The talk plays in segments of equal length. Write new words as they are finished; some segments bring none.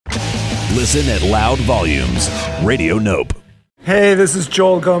Listen at loud volumes. Radio Nope. Hey, this is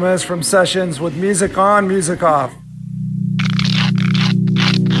Joel Gomez from Sessions with Music On, Music Off.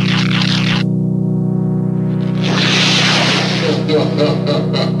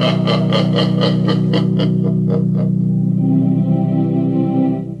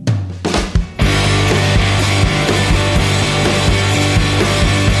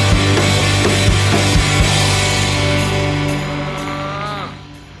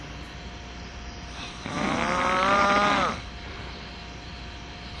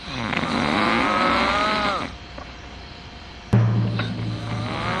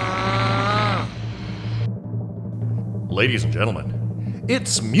 Ladies and gentlemen,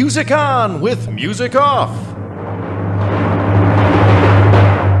 it's Music On with Music Off.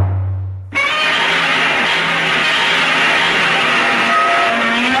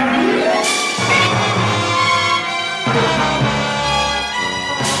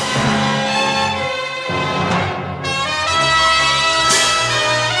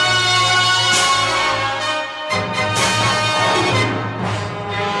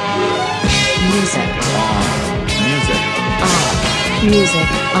 Music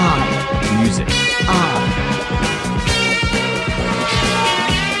on. Music on.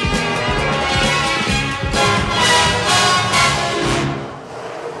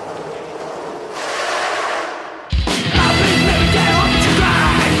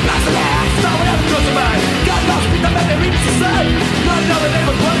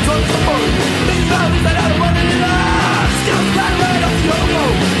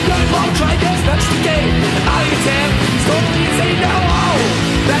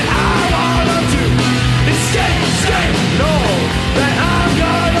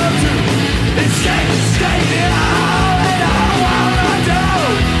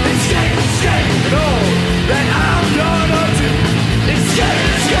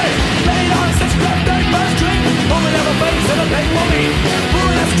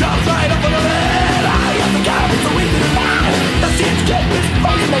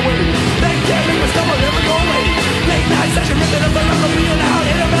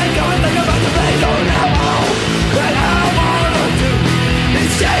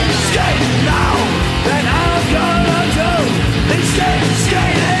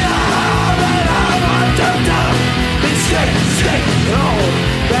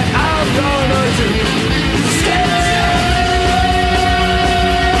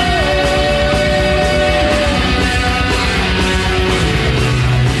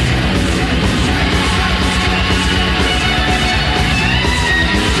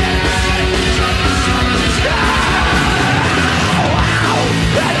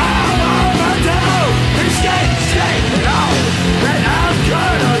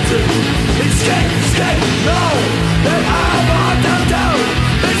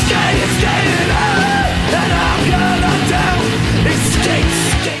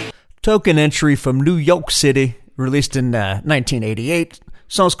 Token entry from New York City, released in 1988.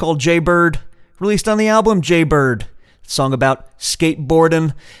 Song's called Jaybird, released on the album Jaybird. Song about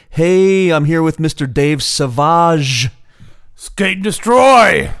skateboarding. Hey, I'm here with Mr. Dave Savage. Skate and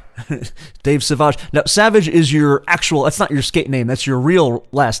Destroy! Dave Savage. Now, Savage is your actual, that's not your skate name, that's your real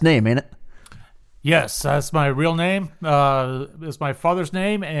last name, ain't it? Yes, that's my real name. It's my father's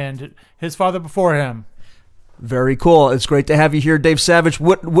name and his father before him. Very cool. It's great to have you here, Dave Savage.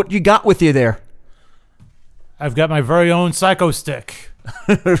 What you got with you there? I've got my very own Psycho Stick.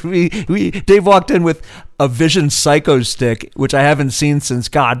 Dave walked in with a Vision Psycho Stick, which I haven't seen since,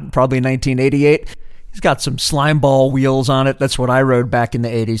 probably 1988. He's got some slime ball wheels on it. That's what I rode back in the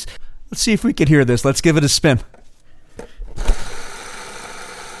 80s. Let's see if we can hear this. Let's give it a spin.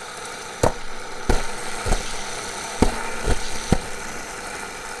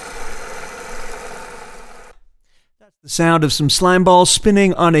 The sound of some slime balls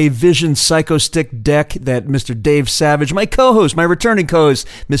spinning on a Vision Psycho Stick deck that Mr. Dave Savage, my co-host, my returning co-host,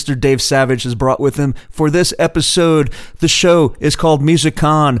 Mr. Dave Savage, has brought with him for this episode. The show is called Music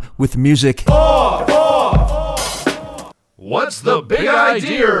On with Music. What's the big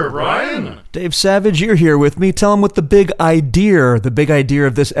idea, Ryan? Dave Savage, you're here with me. Tell him what the big idea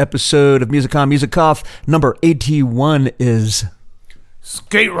of this episode of Music On, Music Off, number 81 is.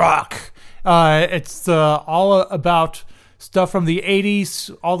 Skate Rock. It's all about stuff from the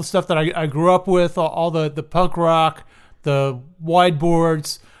 80s, all the stuff that I grew up with, all the punk rock, the wide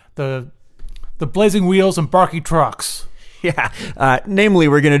boards, the blazing wheels and barky trucks. Yeah, namely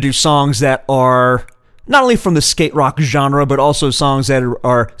we're going to do songs that are not only from the skate rock genre, but also songs that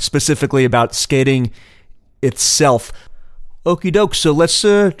are specifically about skating itself. Okie doke, so let's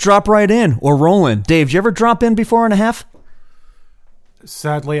drop right in, or roll in. Dave, did you ever drop in before and a half?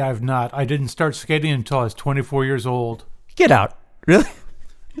 Sadly, I've not. I didn't start skating until I was 24 years old. Get out. Really?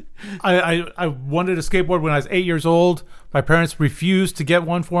 I wanted a skateboard when I was 8 years old. My parents refused to get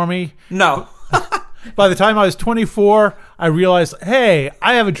one for me. No. By the time I was 24, I realized, hey,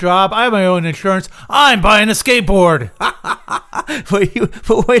 I have a job. I have my own insurance. I'm buying a skateboard.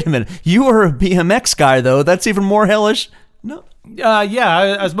 But wait a minute. You were a BMX guy, though. That's even more hellish. No. Yeah,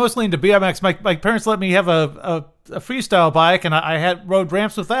 I was mostly into BMX. My parents let me have a freestyle bike, and I had rode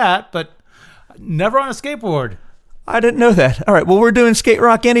ramps with that, but never on a skateboard. I didn't know that. All right, well, we're doing Skate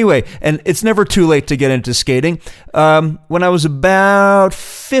Rock anyway, and it's never too late to get into skating. When I was about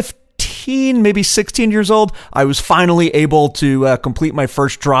 15, maybe 16 years old, I was finally able to complete my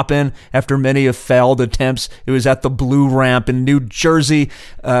first drop-in after many failed attempts. It was at the Blue Ramp in New Jersey.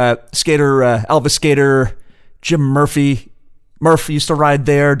 Elvis Skater, Jim Murphy used to ride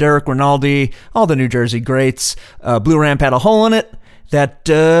there, Derek Rinaldi, all the New Jersey greats. Blue Ramp had a hole in it that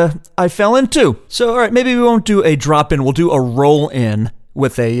I fell into. So, all right, maybe we won't do a drop-in. We'll do a roll-in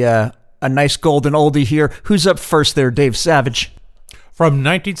with a nice golden oldie here. Who's up first there, Dave Savage? From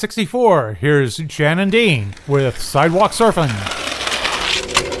 1964, here's Shannon Dean with Sidewalk Surfin'.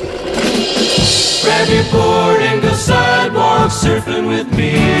 Grab your board and go sidewalk surfing with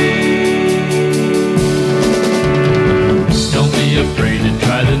me. Don't be afraid to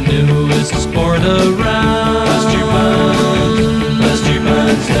try the newest sport around. Bust your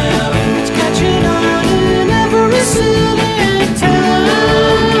buns down. It's catching on in every city and town.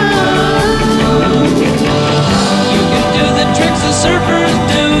 You can do the tricks the surfers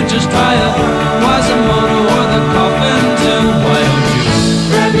do. Just try a Quasimodo or the coffin too. Why don't you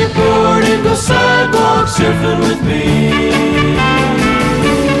grab your board and go sidewalk surfing with me?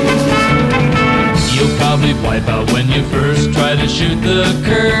 You'll probably wipe out when you first try to shoot the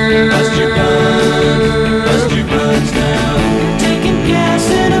curve. Bust your buns down. Taking gas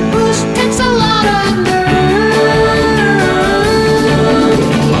in a bush takes a lot of nerve.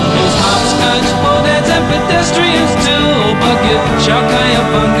 Those hopscotch boneheads and pedestrians too. Bucket, shout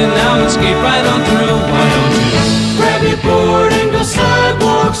Kayabunga now and skate right on through. Why don't you grab your board and go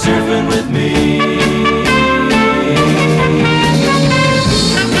sidewalk surfing with me?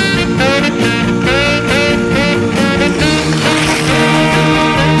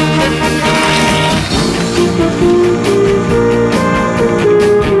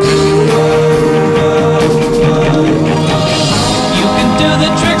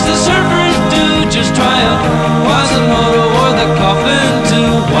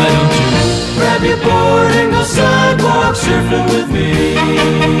 Surfing with me.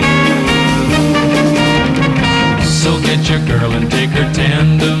 So get your girl and take her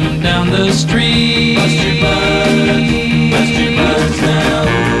tandem down the street. Bust your buns down.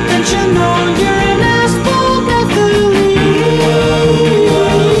 And you know you're an asphalt athlete.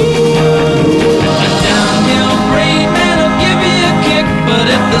 A downhill grade man'll give you a kick, but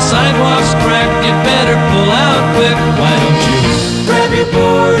if the sidewalk's cracked, you better pull out quick. Why don't you grab your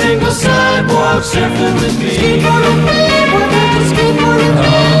board and go sidewalk surfing with me?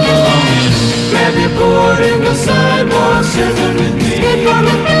 Grab your board and go sidewalk surfing with me. Hey, won't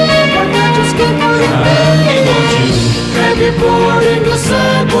you grab your board and go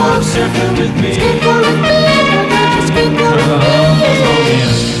sidewalk surfing with me?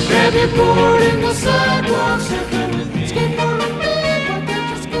 Grab your board and go sidewalk surfing with me.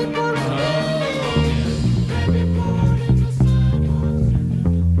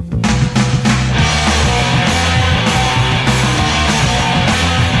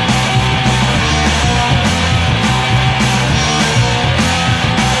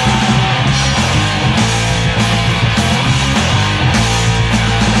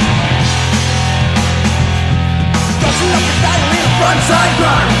 Frontside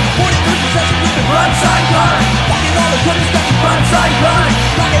grind, 40 session with the frontside grind. Walking all the corners, got the frontside grind.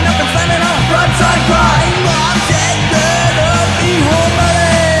 Rocking up and slamming on a frontside grind. Mom said, good up, be home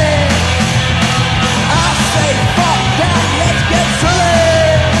early. I say, fuck that, let's get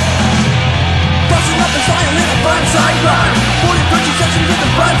silly. Busting up and sliding in a frontside grind. 40 sessions with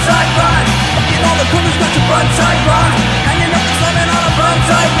the frontside grind. Walking all the corners, got the frontside grind. Hanging up and slamming on a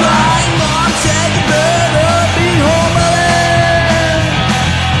frontside grind. Mom said, you better be home early.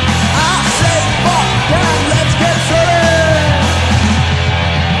 Let's get started.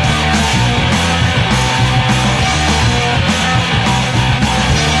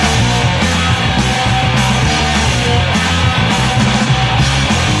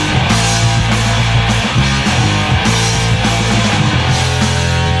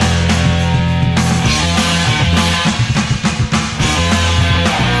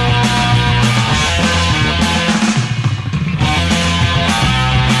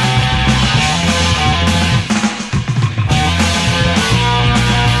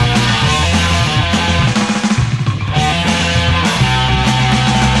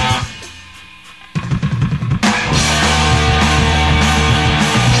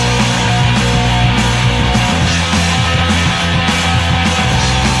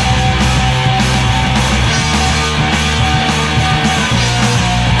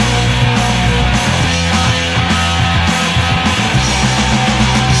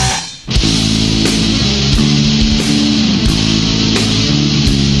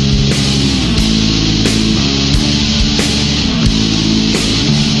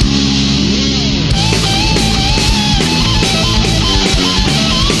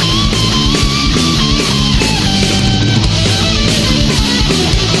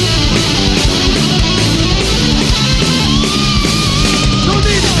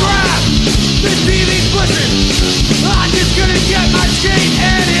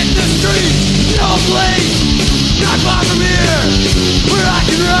 place, not far from here, where I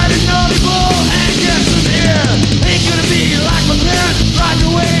can ride an naughty bull and get some air. Ain't gonna be like my parents, riding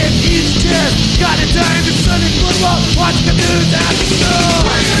away in easy chairs. Got a time in Sunday football, watching the news after school.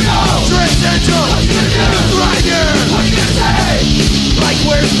 Where you go? Straight Central, what you gonna do? Right here, what you gonna say? Like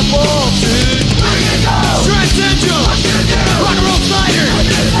where's the ball, dude? Where you go? Straight Central, what you gonna do? Rock and roll slider, what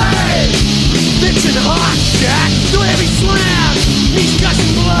you gonna say? Bitchin' hot, Jack, do heavy slam. He's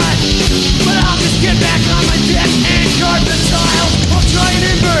gushing blood, but I'll just get back on my deck and guard the tile. I'll try an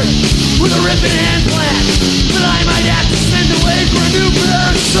invert with a ripping hand plant, but I might have to send away for a new pair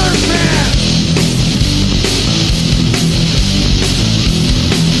of surf pants.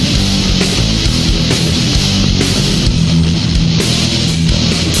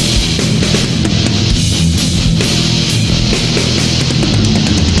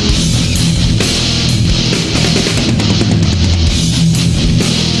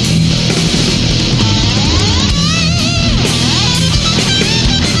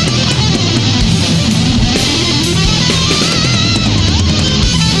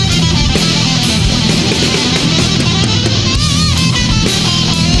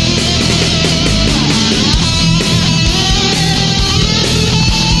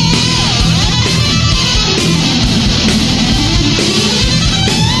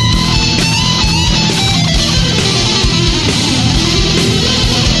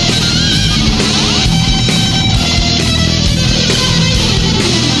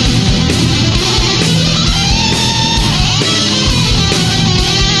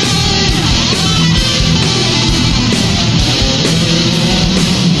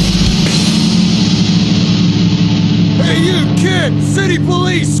 City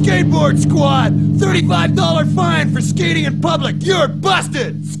Police Skateboard Squad, $35 fine for skating in public. You're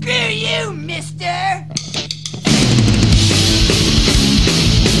busted. Screw you, mister.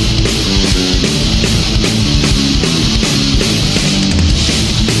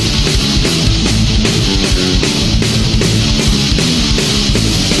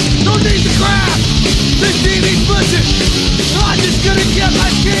 Don't need the crap. This TV's pushing. I'm just gonna get my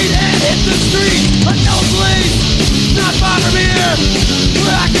skate and hit the street. I know a place not far from here,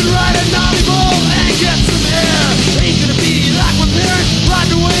 where I can ride a naughty bull and get some air. Ain't gonna be like my parents,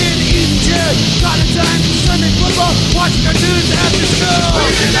 riding away in the easy chair. Got a time for Sunday football, watching cartoons after school.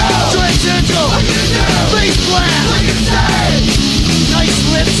 What you gonna do? Straight Central, what you gonna do? Face plant, what you gonna say? Nice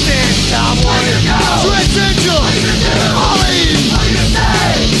lip stand, cowboy. What you gonna do? Straight Central, what you gonna do? Ollie, what you gonna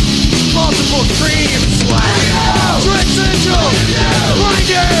say? Multiple cream swag. What you gonna do? Straight Central, what you gonna do?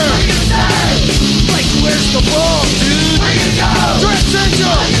 Grinder, what you gonna say? Like where's the ball, dude? Where you go? Straight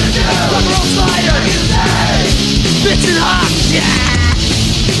Central, what you gonna do? Rock and roll slider, what you gonna say? Bitchin' hot, yeah.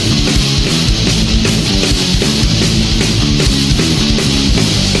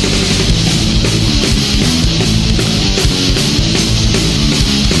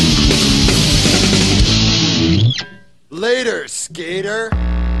 Later, skater.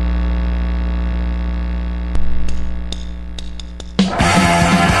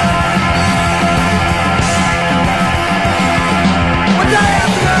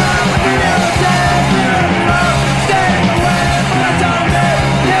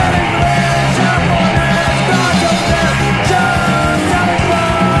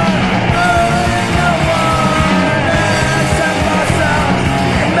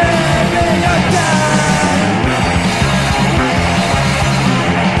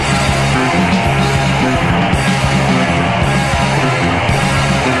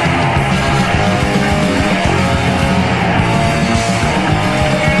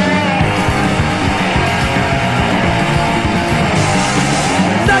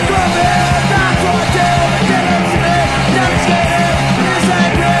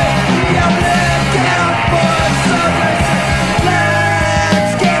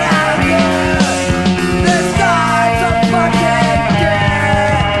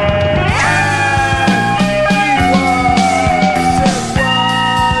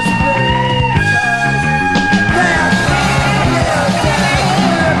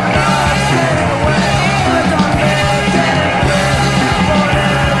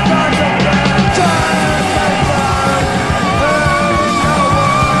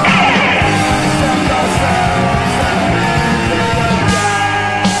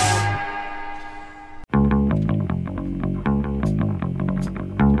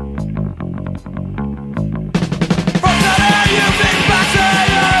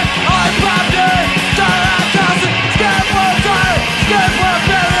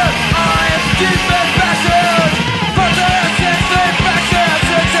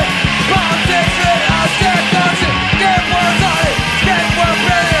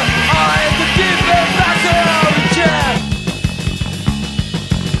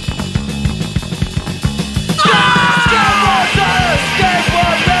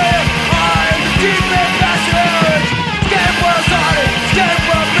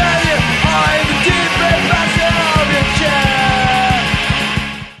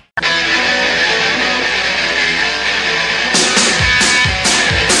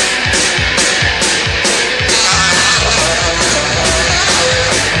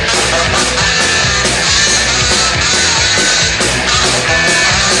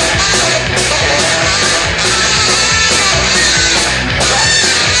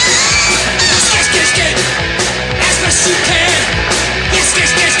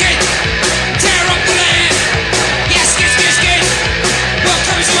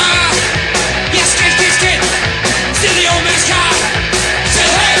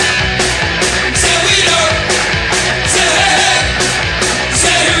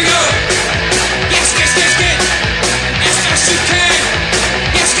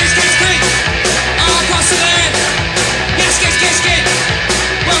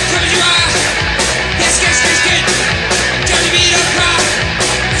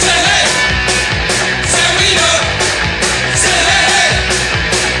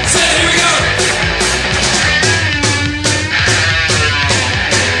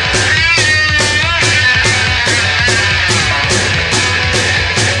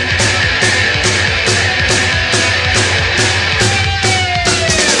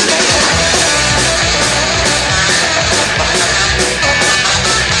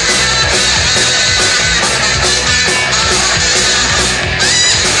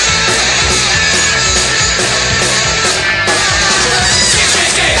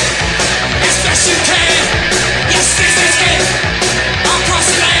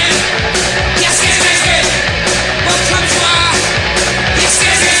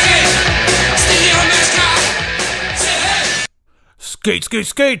 Skate, Skate,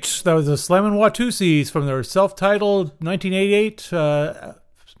 Skate. That was the Slammin Watusis from their self-titled 1988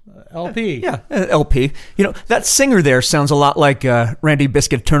 LP. Yeah, LP. You know, that singer there sounds a lot like Randy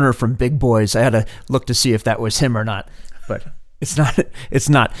Biscuit Turner from Big Boys. I had to look to see if that was him or not, but it's not. It's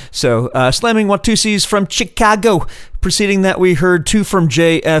not. So, Slammin Watusis from Chicago. Preceding that, we heard two from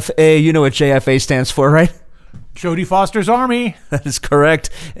JFA. You know what JFA stands for, right? Jodie Foster's Army. That is correct.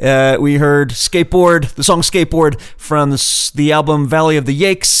 We heard Skateboard, the song Skateboard from the album Valley of the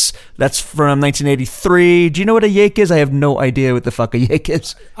Yakes. That's from 1983. Do you know what a yake is? I have no idea what the fuck a yake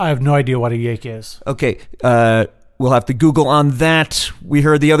is. I have no idea what a yake is. Okay, we'll have to Google on that. We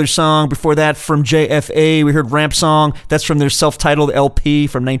heard the other song before that from JFA. We heard Ramp Song. That's from their self-titled LP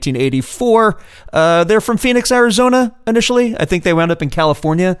from 1984. They're from Phoenix, Arizona, initially. I think they wound up in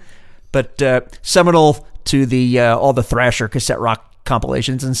California. But seminal to the all the Thrasher cassette rock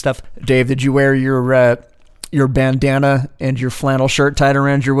compilations and stuff. Dave, did you wear your bandana and your flannel shirt tied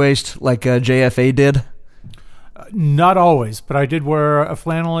around your waist like JFA did? Not always, but I did wear a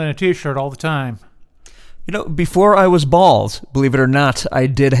flannel and a t-shirt all the time. You know, before I was bald, believe it or not, I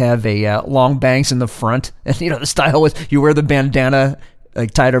did have a long bangs in the front. And, you know, the style was you wear the bandana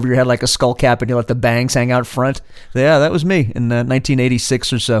like tied over your head like a skull cap and you let the bangs hang out front. Yeah, that was me in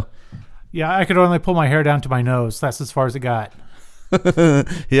 1986 or so. Yeah, I could only pull my hair down to my nose. That's as far as it got.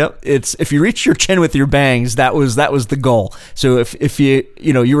 Yep, it's if you reach your chin with your bangs, that was the goal. So if you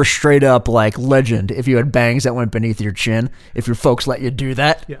were straight up like legend if you had bangs that went beneath your chin. If your folks let you do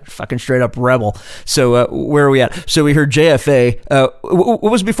that, yeah. Fucking straight up rebel. So where are we at? So we heard JFA. What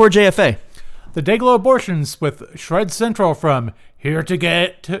was before JFA? The Dayglo Abortions with Shred Central from Here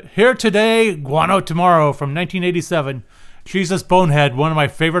Today, Guanno Tomorrow from 1987. Jesus Bonehead, one of my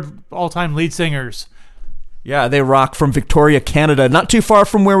favorite all-time lead singers. Yeah, they rock from Victoria, Canada, not too far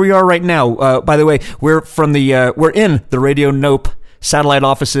from where we are right now. By the way, we're in the Radio Nope satellite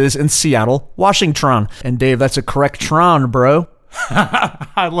offices in Seattle, Washington. And Dave, that's a correct-tron, bro.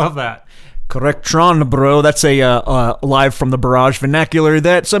 I love that. Correctron, bro. That's a live from the Barrage vernacular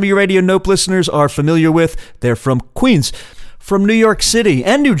that some of you Radio Nope listeners are familiar with. They're from Queens. From New York City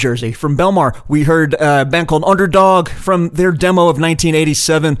and New Jersey, from Belmar, we heard a band called Underdog from their demo of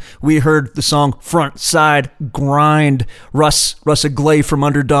 1987. We heard the song Frontside Grind. Russ Aglay from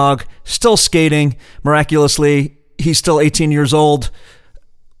Underdog, still skating. Miraculously, he's still 18 years old.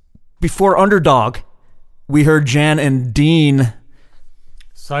 Before Underdog, we heard Jan and Dean.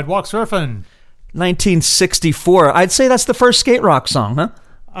 Sidewalk Surfin. 1964. I'd say that's the first skate rock song, huh?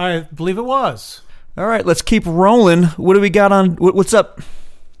 I believe it was. All right, let's keep rolling. What do we got on? What's up?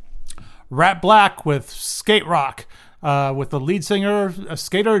 Ratt Black with Skate Rock, with the lead singer,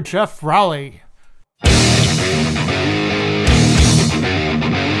 skater Jeff Rowley.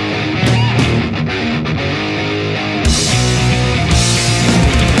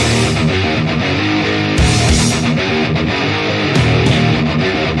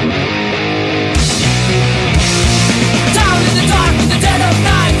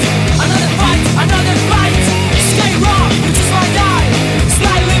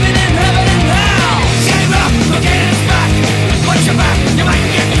 You might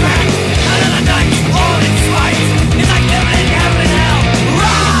get cracked. Another night, all in spite. It's like living in heaven and hell.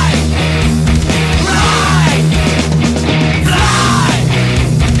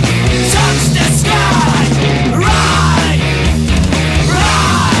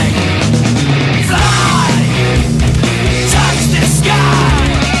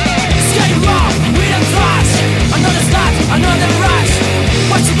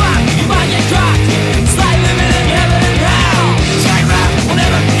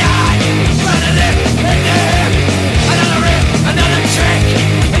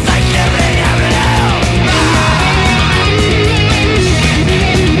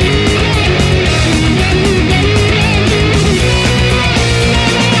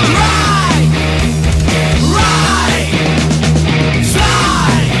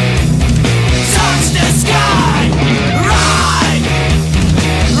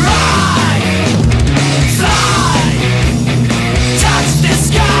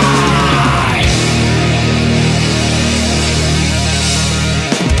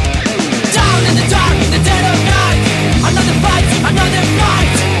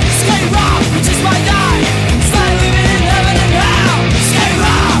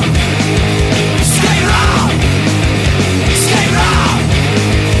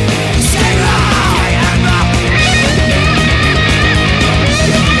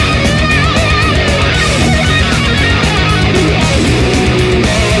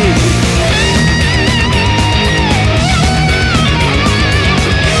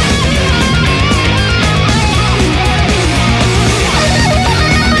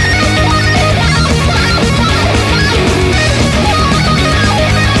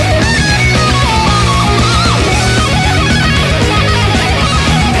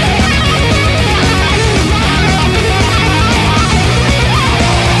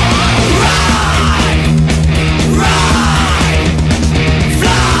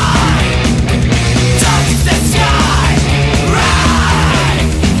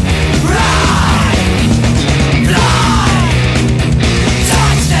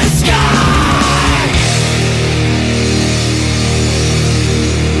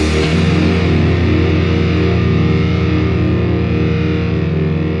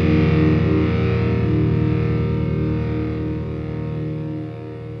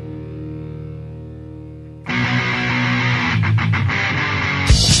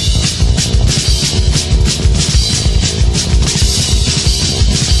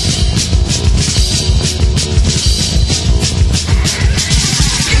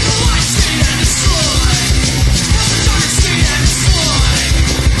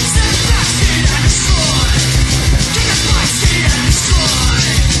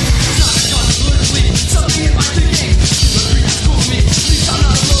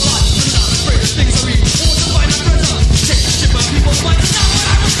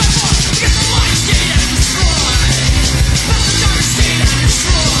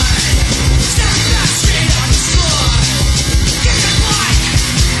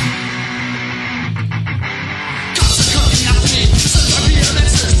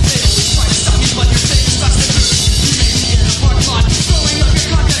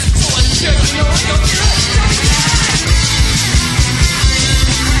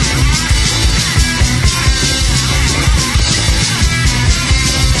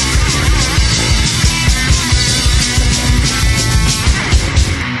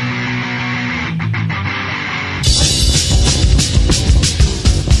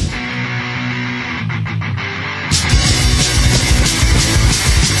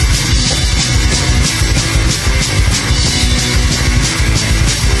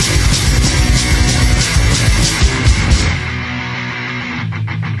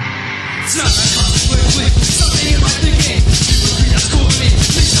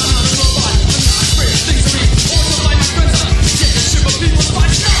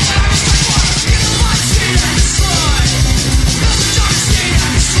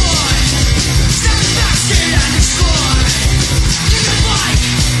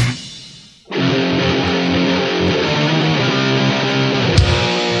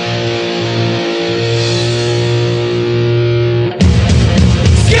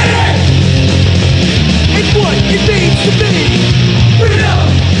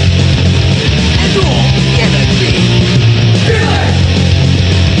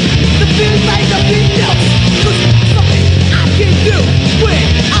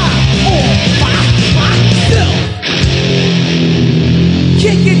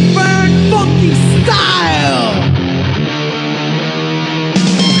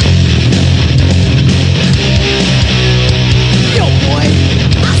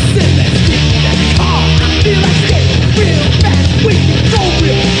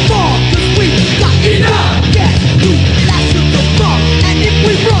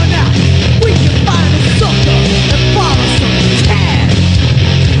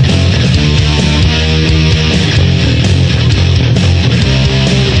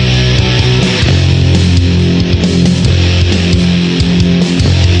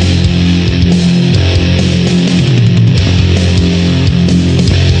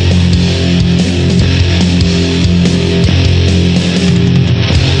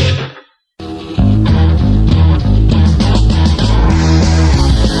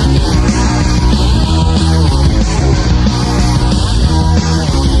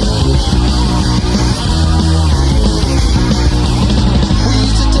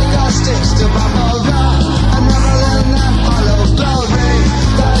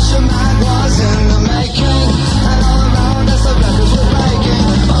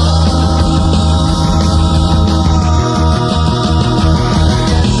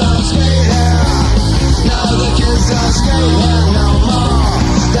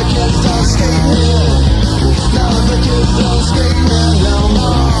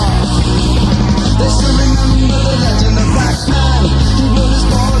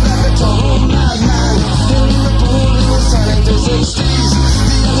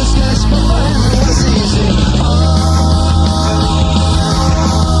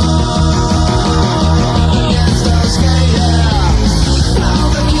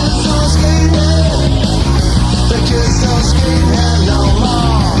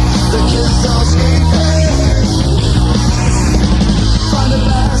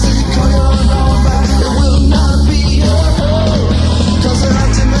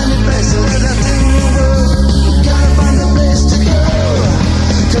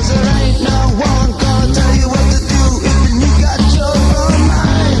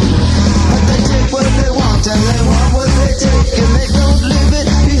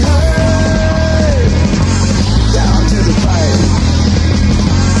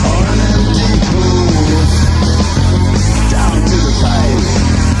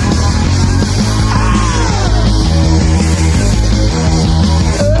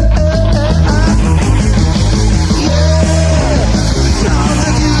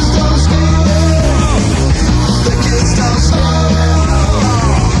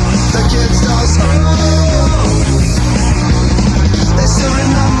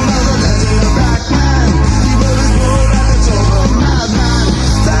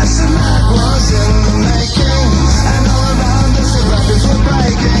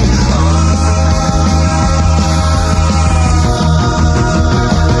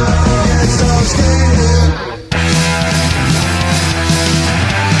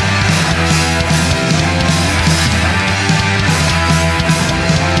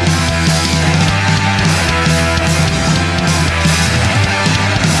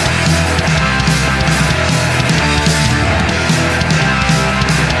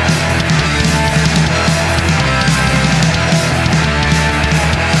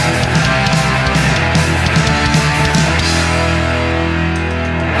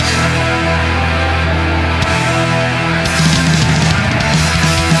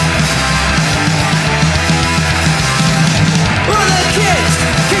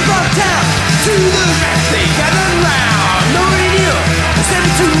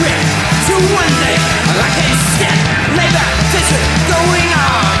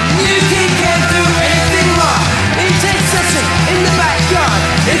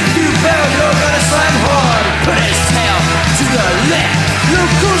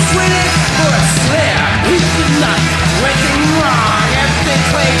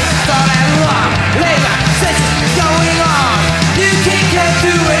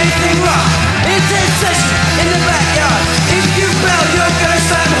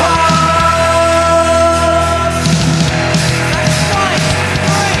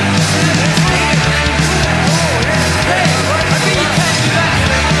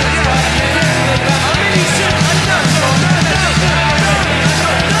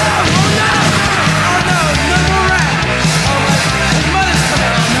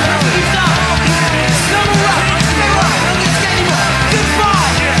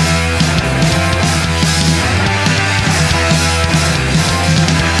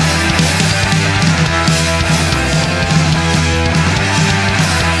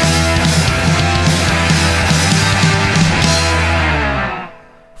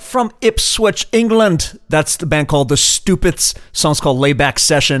 from Ipswich, England. That's the band called The Stupids. Song's called Layback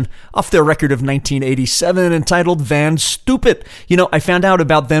Session, off their record of 1987, entitled Van Stupid. You know, I found out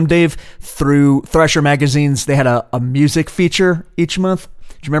about them, Dave, through Thrasher magazines. They had a music feature each month.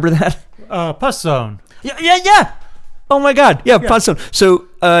 Do you remember that? Pus Zone. Yeah. Oh my God. Yeah. Pus Zone. So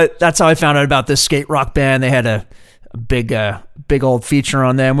that's how I found out about this skate rock band. They had a big old feature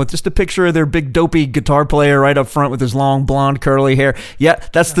on them with just a picture of their big dopey guitar player right up front with his long blonde curly hair. Yeah,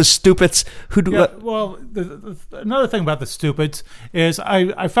 that's the Stupids. Well, another thing about the Stupids is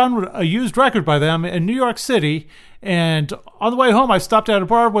I found a used record by them in New York City, and on the way home I stopped at a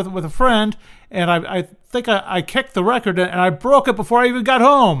bar with a friend, and I think I kicked the record and I broke it before I even got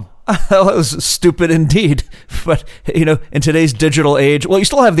home. That was stupid indeed. But, you know, in today's digital age, well, you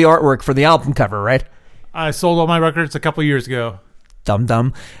still have the artwork for the album cover, right? I sold all my records a couple years ago.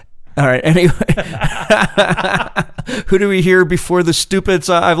 Dum. All right, anyway. Who do we hear before the Stupids?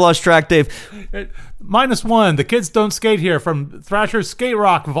 I've lost track, Dave. -1, The Kids Don't Skate Here from Thrasher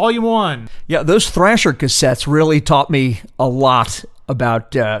Skaterock, Volume 1. Yeah, those Thrasher cassettes really taught me a lot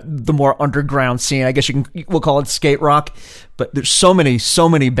about the more underground scene. I guess we'll call it skate rock. But there's so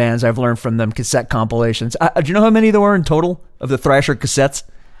many bands I've learned from them cassette compilations. Do you know how many there were in total of the Thrasher cassettes?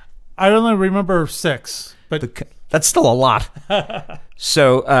 I only remember 6, but that's still a lot.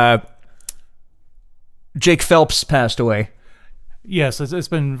 So, Jake Phelps passed away. Yes, it's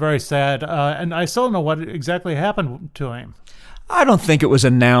been very sad, and I still don't know what exactly happened to him. I don't think it was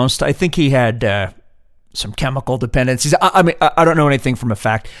announced. I think he had some chemical dependencies. I mean, I don't know anything from a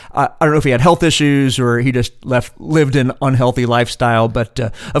fact. I don't know if he had health issues or he just lived an unhealthy lifestyle. But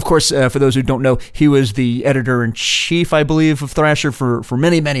of course, for those who don't know, he was the editor-in-chief, I believe, of Thrasher for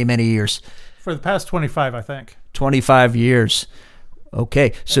many, many, many years. For the past 25, I think. 25 years.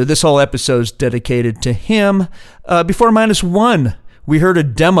 Okay, so this whole episode's dedicated to him. Before -1, we heard a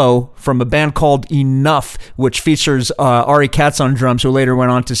demo from a band called ENUF, which features Ari Katz on drums, who later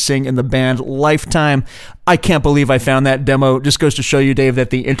went on to sing in the band Lifetime. I can't believe I found that demo. Just goes to show you, Dave, that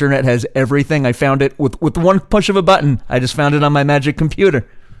the internet has everything. I found it with one push of a button. I just found it on my magic computer.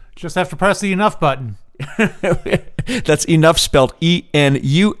 Just have to press the ENUF button. That's ENUF spelled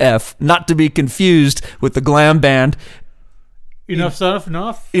ENUF, not to be confused with the glam band. Enough's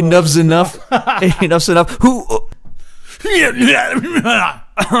enough? Enough's enough. Enough's enough. Who...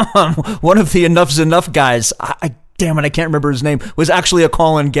 One of the Enough's Enough guys, damn it, I can't remember his name, was actually a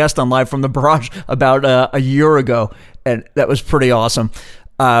call-in guest on Live from the Barrage about a year ago, and that was pretty awesome.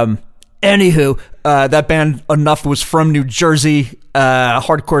 Anywho, that band Enough was from New Jersey,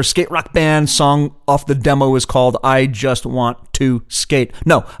 hardcore skate rock band. Song off the demo was called I Just Want to Skate.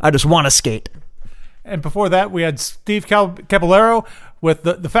 No, I Just Want to Skate. And before that, we had Steve Caballero with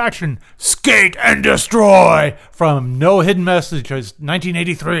the faction Skate and Destroy from No Hidden Messages,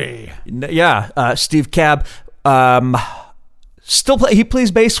 1983. Yeah, Steve Cab he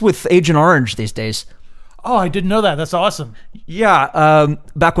plays bass with Agent Orange these days. Oh, I didn't know that. That's awesome. Yeah,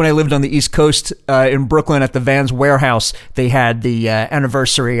 back when I lived on the East Coast in Brooklyn at the Vans Warehouse, they had the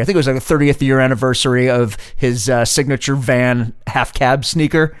anniversary. I think it was like the 30th year anniversary of his signature Van half cab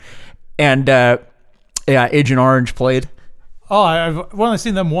sneaker, and Agent Orange played. Oh, I've only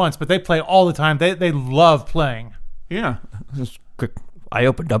seen them once, but they play all the time. They love playing. Yeah. I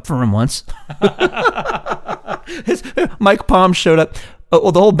opened up for him once. Mike Palm showed up.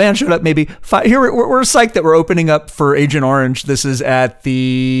 Well, the whole band showed up maybe 5. Here, we're psyched that we're opening up for Agent Orange. This is at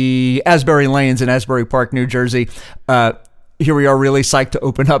the Asbury Lanes in Asbury Park, New Jersey. Here we are really psyched to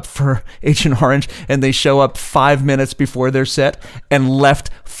open up for Agent Orange, and they show up 5 minutes before their set and left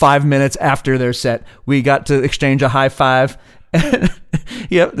 5 minutes after their set. We got to exchange a high five.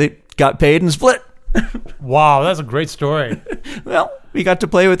 Yep, they got paid and split. Wow, that's a great story. Well, we got to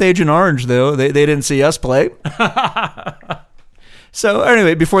play with Agent Orange, though. They didn't see us play. So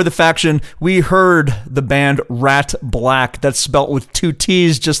anyway, before the faction, we heard the band Ratt Black. That's spelt with 2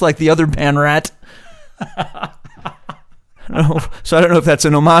 T's, just like the other band Ratt. So I don't know if that's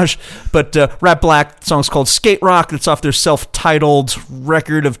an homage, but Ratt Black, the song's called Skate Rock. That's off their self-titled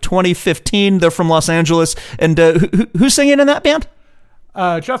record of 2015. They're from Los Angeles. And who's singing in that band?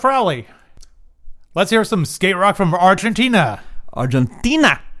 Jeff Rowley. Let's hear some skate rock from Argentina.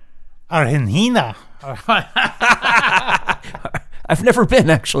 Argentina. I've never been,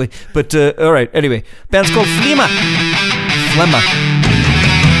 actually. But, all right, anyway. Band's called Flema.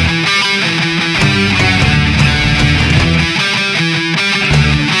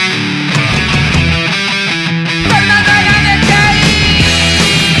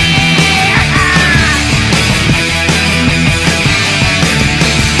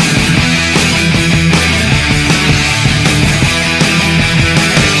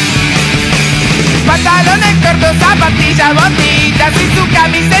 zapatillas botitas y su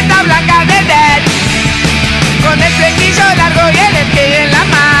camiseta blanca de Dead. Con el flequillo largo y el skate en la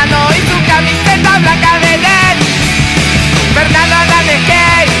mano y su camiseta blanca de Dead. Fernando Anda En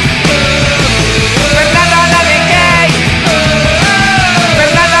Skate. Fernando Anda En Skate.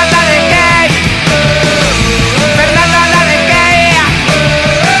 Fernando Anda En Skate. Fernando Anda En Skate.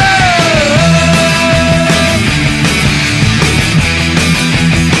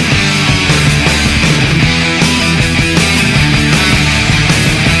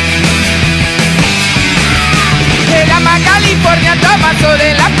 Él ama California, toma sol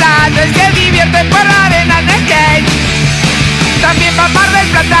en la playa y se divierte por la arena de skate. También va a Mar del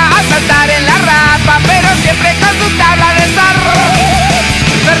Plata a saltar en la rapa, pero siempre con su tabla de zarro.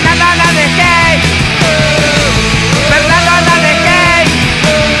 Fernando Anda En Skate. Fernando Anda En Skate.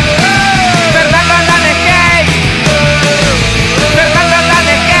 Fernando Anda En Skate. Fernando Anda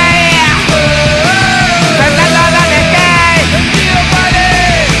En Skate. Fernando Anda En Skate.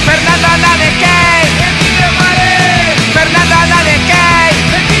 Fernando Anda En Skate. Fernando Anda En Skate.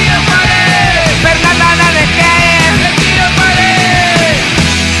 Fernando Anda En Skate.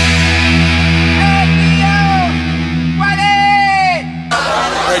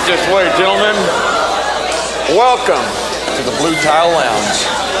 Just wait, gentlemen. Welcome to the Blue Tile Lounge.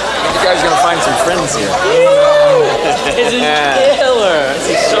 You guys are gonna find some friends here. This is killer. This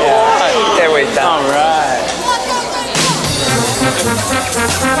is so hot. Can't wait down. All right.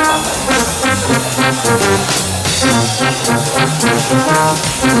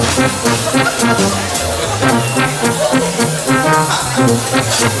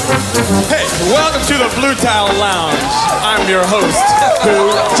 Hey, welcome to the Blue Tile Lounge. I'm your host,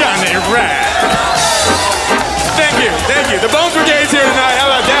 Johnny Rad. Thank you. The Bones Brigade's here tonight. How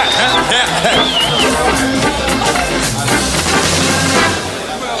about that?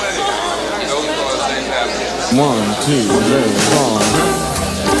 One, two, three, four.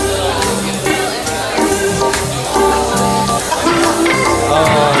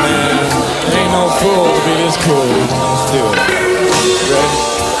 Oh man, ain't no fool to be this cool. Let's do it.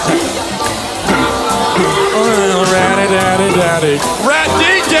 Ready? Ratty-daddy-daddy.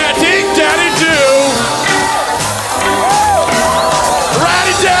 Ratty-daddy-daddy-do.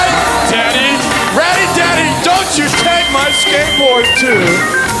 Ratty-daddy-daddy. Ratty-daddy, don't you take my skateboard too.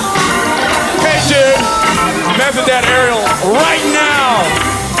 Hey dude, method that aerial right now.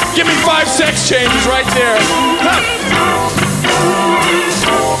 Give me 5 sex changes right there.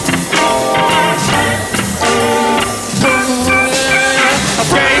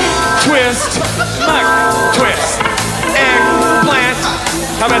 Okay, twist, muck, twist, eggplant.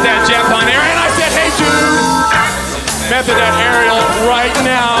 How about that jump on there? And I said, hey dude, method that aerial right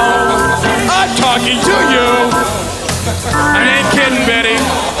now. I'm talking to you. I ain't kidding, Betty.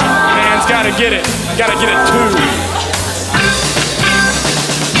 Man's gotta get it. Gotta get it too.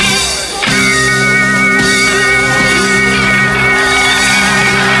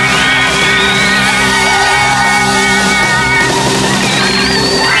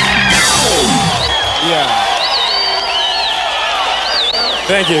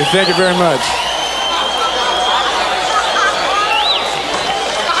 Thank you very much.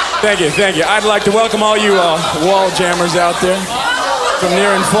 Thank you. I'd like to welcome all you wall jammers out there from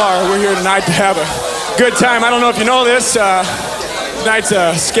near and far. We're here tonight to have a good time. I don't know if you know this, tonight's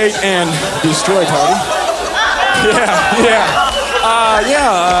a Skate and Destroy party.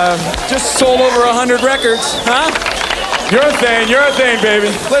 Just sold over 100 records, huh? Your thing, baby.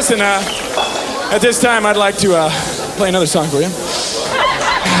 Listen, at this time I'd like to play another song for you.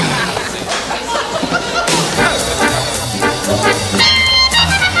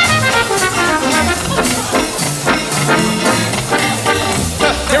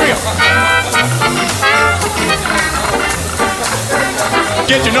 Here we go.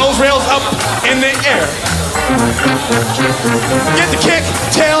 Get your nose rails up in the air. Get the kick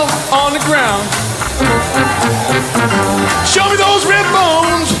tail on the ground. Show me those rib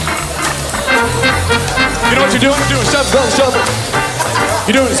bones. You know what you're doing? You're doing shuffle.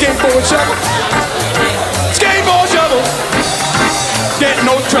 You're doing a skateboard shuffle. Skateboard shuffle. Get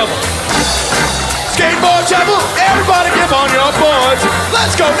no trouble. Skateboard shuffle. Everybody get on your boards.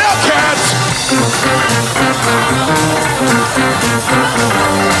 Let's go now, cats.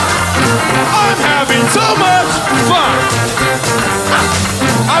 I'm having so much fun.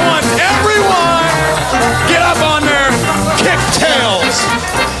 I want everyone get up on their kicktails.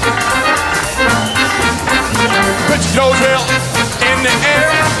 Put your nose rail in the air.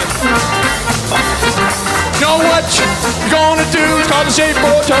 Know what you're gonna do? It's called the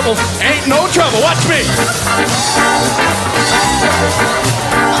skateboard shuffle. Ain't no trouble. Watch me.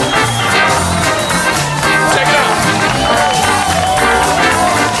 Check it out.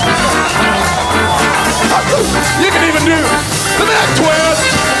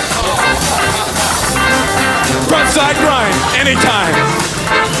 anytime.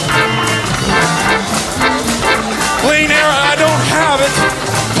 Lean era, I don't have it.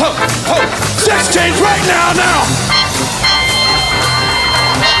 Ho, ho, sex change right now.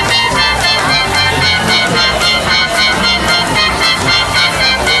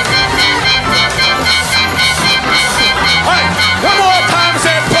 Hey, one more time,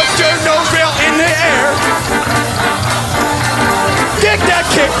 say, put your nose rail in the air. Kick that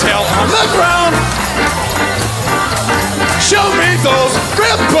kicktail on the ground. Show me those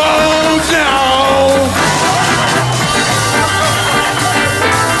rib bones now.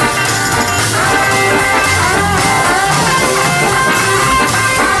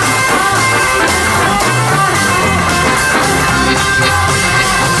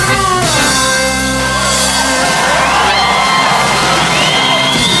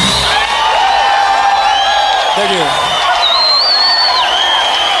 Thank you.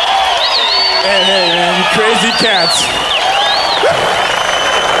 Hey, man, you crazy cats.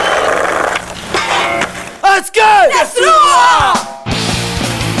 Let's go! Let's do it!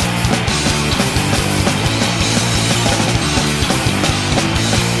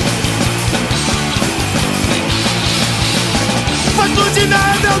 Faz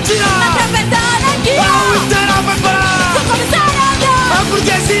buzinar, não tira! Tá apertando aqui, ó! A inteira vai parar! Vou começar a andar! A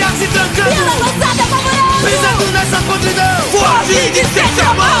burguesia se trancando! Pela lançada favorando! Pisando nessa podridão! Forte de sexo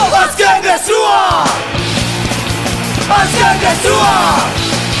a mão! A esquerda é sua! A esquerda é sua!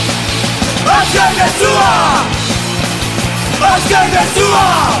 A esquerda é sua! A esquerda é sua!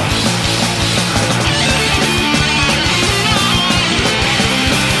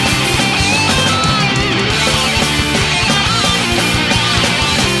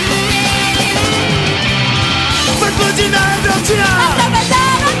 Vai explodir na rebeldia!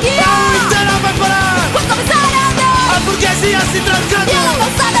 Atravessando aqui, ó! A inteira vai parar! Vou começar a andar! A burguesia se trancando! Pela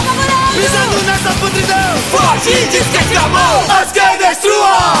lançada favorando! Pisando nessa podridão! Forte de skate a mão! A esquerda é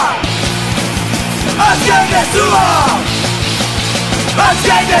sua! A esquerda é sua! A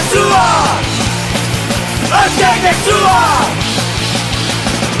esquerda é sua! A esquerda é sua!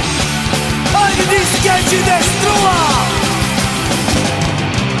 Ande de skate destrua!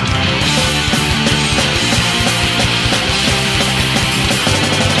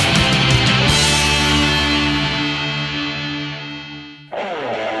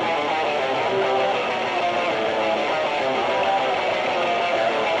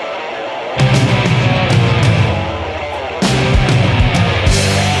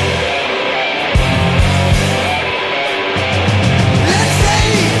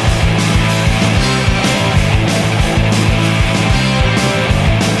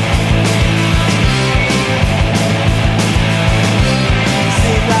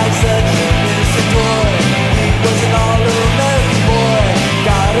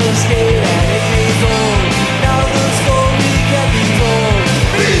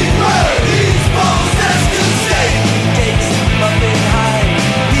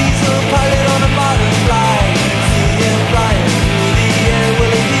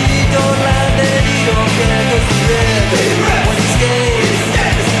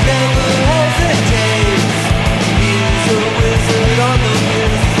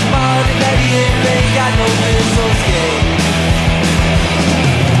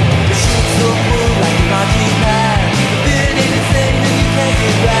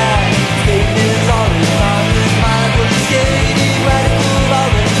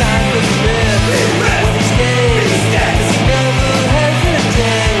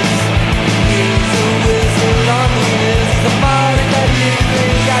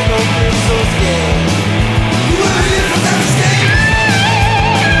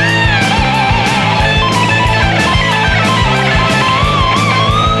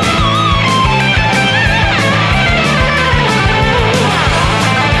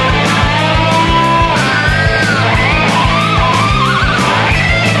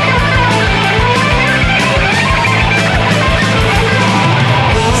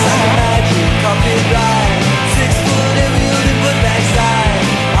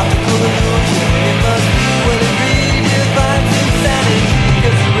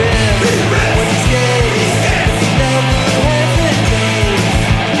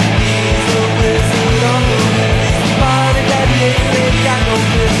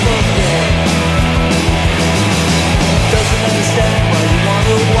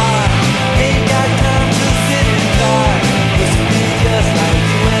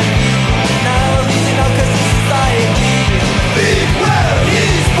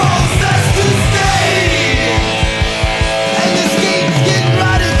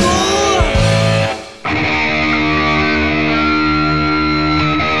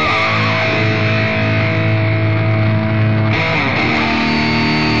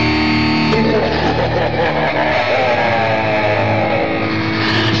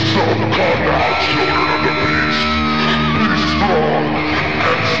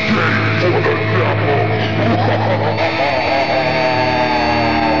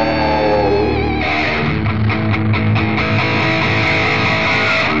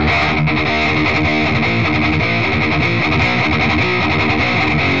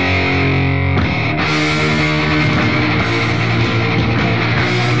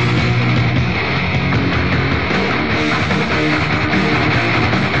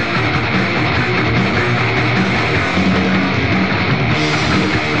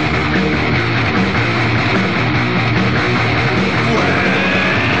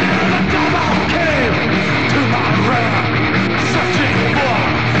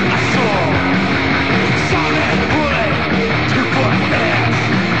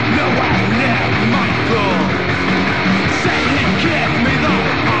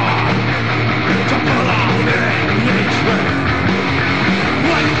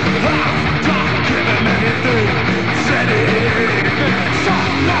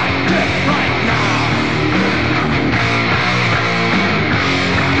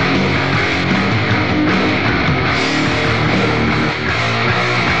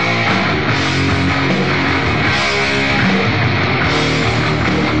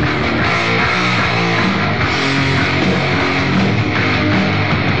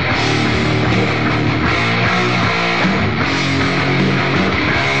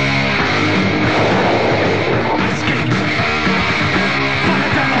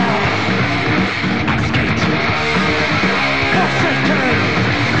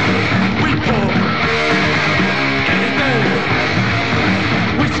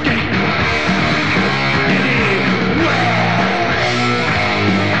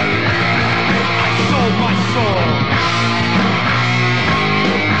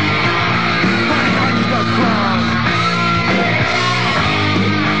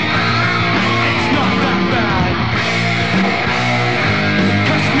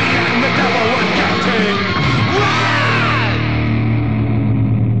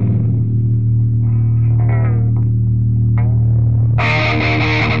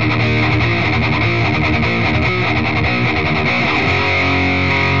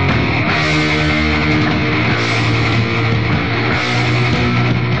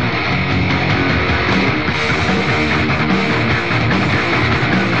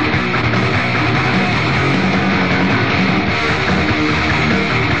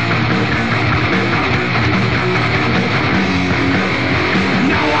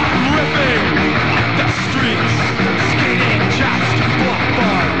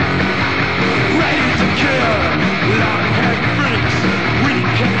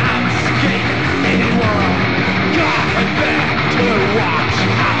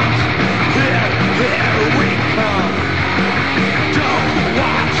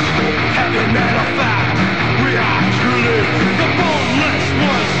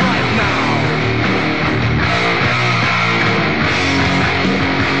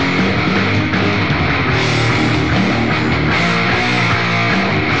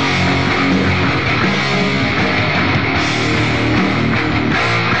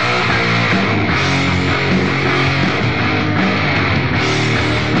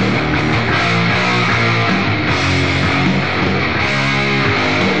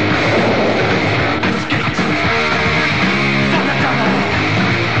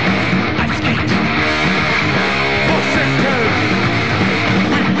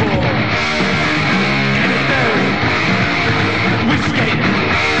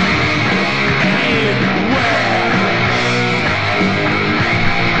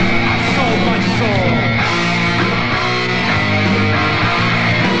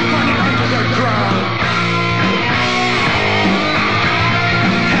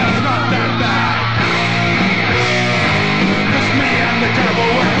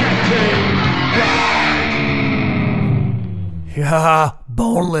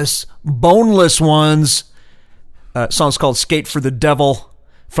 Boneless Ones. Song's called Skate for the Devil,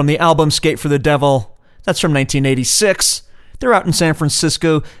 from the album Skate for the Devil. That's from 1986. They're out in San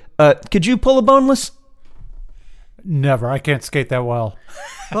Francisco. Could you pull a boneless? Never. I can't skate that well.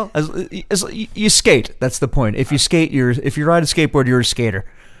 Well, as you skate. That's the point. If you skate, if you ride a skateboard, you're a skater.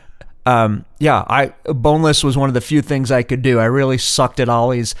 Boneless was one of the few things I could do. I really sucked at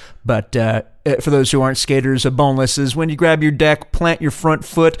ollies, but for those who aren't skaters, a boneless is when you grab your deck, plant your front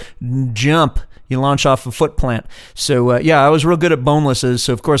foot, jump. You launch off a foot plant. So, I was real good at bonelesses.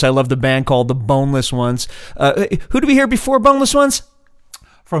 So, of course, I loved a band called the Boneless Ones. Who did we hear before Boneless Ones?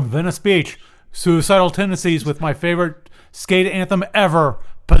 From Venice Beach, Suicidal Tendencies with my favorite skate anthem ever,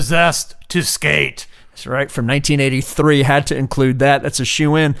 Possessed to Skate. That's right, from 1983. Had to include that. That's a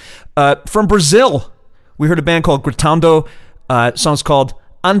shoe-in. From Brazil, we heard a band called Gritando. Song's called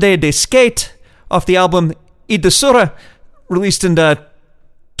Ande De Skate, off the album E De Sura, released in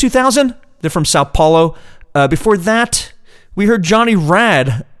 2000. They're from Sao Paulo. Before that, we heard Johnny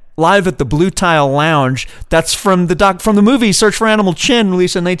Rad live at the Blue Tile Lounge. That's from the movie Search for Animal Chin,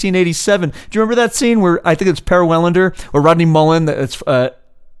 released in 1987. Do you remember that scene where I think it's Per Welander or Rodney Mullen that's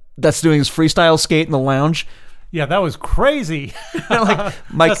doing his freestyle skate in the lounge? Yeah, that was crazy.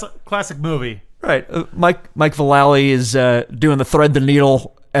 That's a classic movie. Right. Mike Vallely is doing the thread the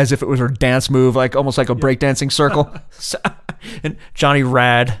needle as if it was her dance move, almost like a breakdancing circle. And Johnny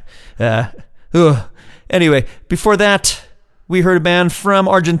Rad. Anyway, before that, we heard a band from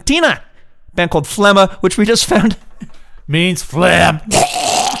Argentina, a band called Flemma, which we just found means phlegm.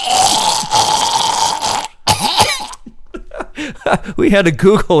 We had to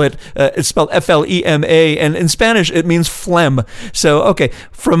Google it. It's spelled F-L-E-M-A, and in Spanish it means phlegm. So, okay,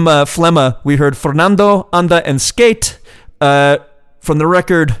 from Flemma, we heard Fernando Anda En Skate. From the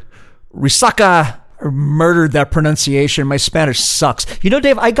record Risaca. Murdered that pronunciation. My Spanish sucks. You know,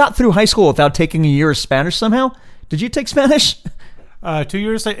 Dave, I got through high school without taking a year of Spanish somehow. Did you take Spanish? 2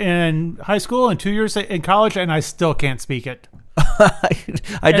 years in high school and 2 years in college, and I still can't speak it.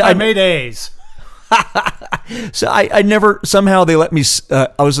 I made A's. So I never, somehow they let me,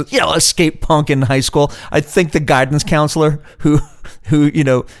 I was, a skate punk in high school. I think the guidance counselor who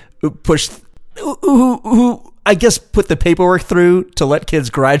pushed, who I guess put the paperwork through to let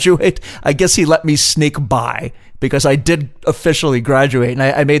kids graduate. I guess he let me sneak by because I did officially graduate and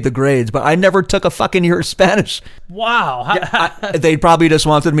I made the grades, but I never took a fucking year of Spanish. Wow. They probably just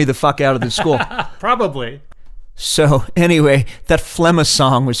wanted me the fuck out of the school. Probably. So anyway, that Flemma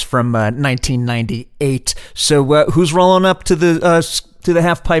song was from 1998. So who's rolling up to the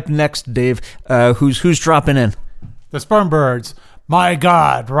half pipe next, Dave? Who's dropping in? The Sperm Birds. My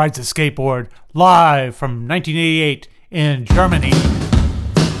God rides a skateboard, live from 1988 in Germany.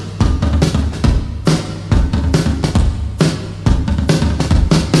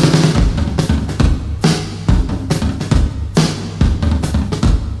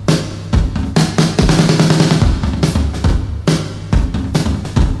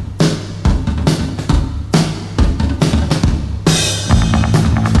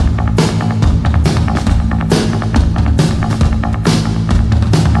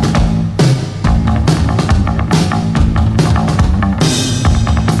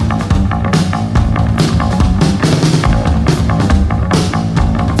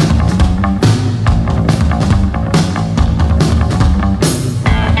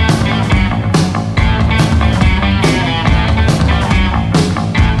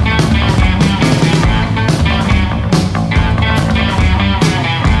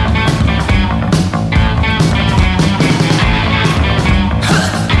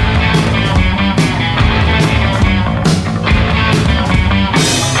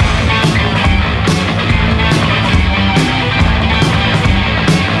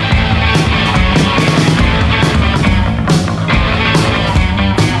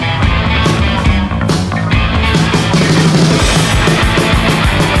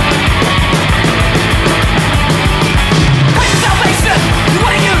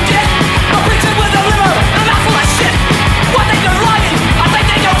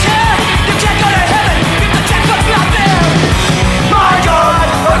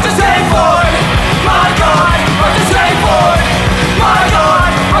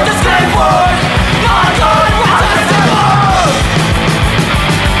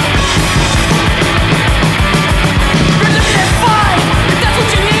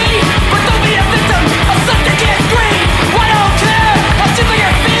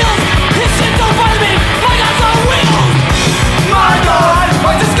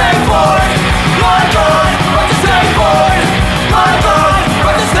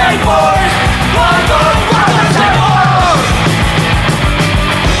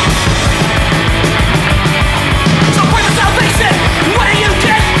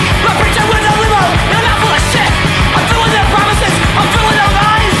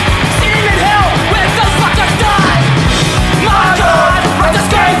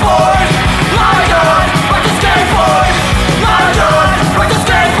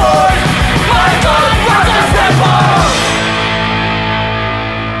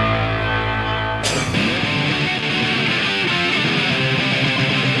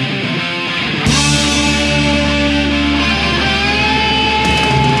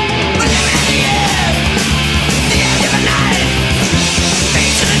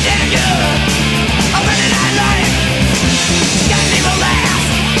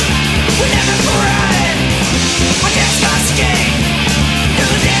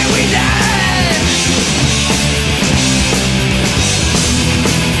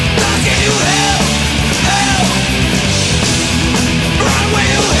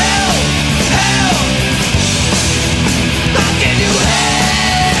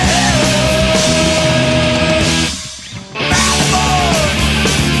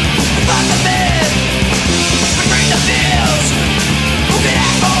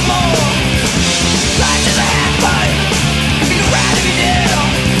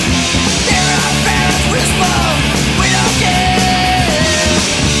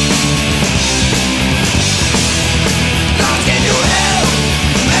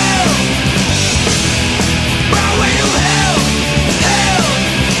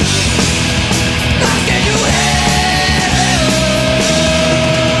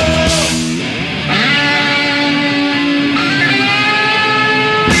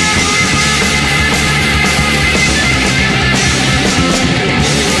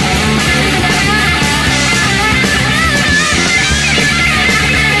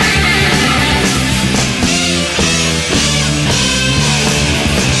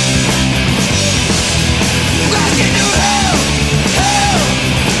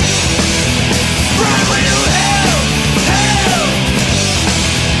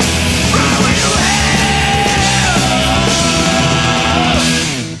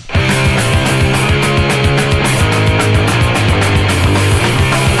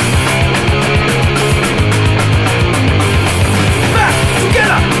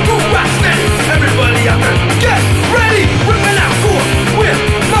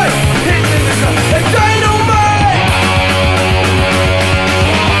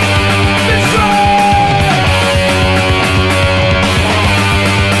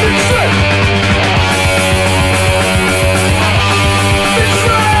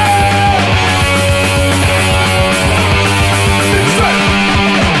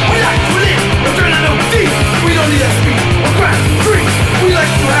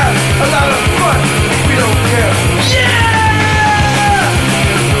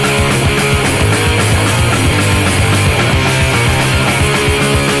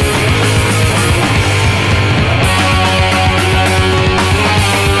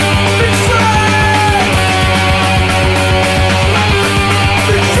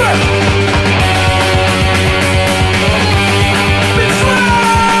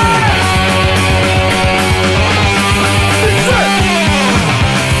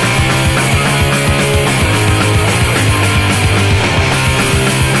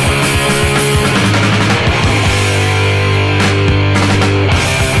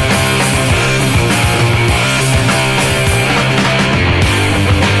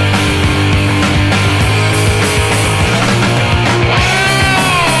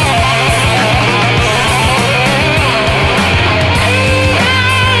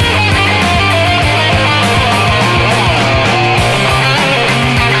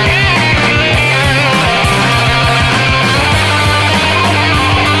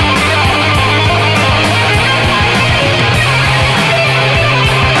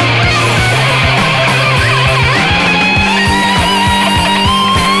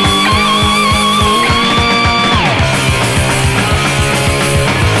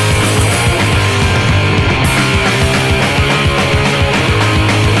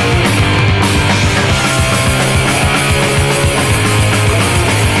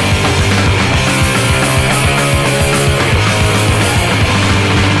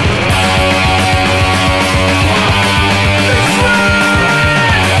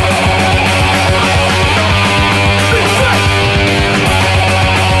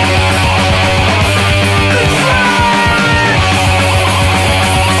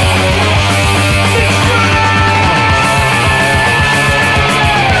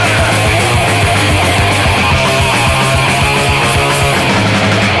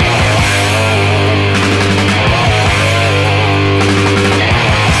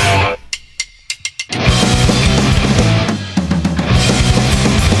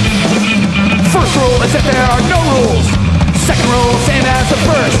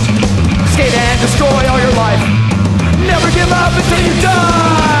 destroy all your life. Never give up until you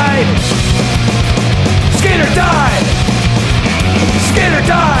die. Skate or die. Skate or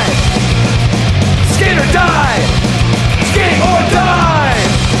die. Skate or die. Skate or die.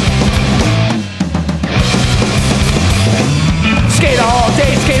 Skate all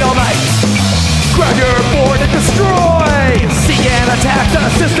day, skate all night. Grab your board and destroy. Seek and attack the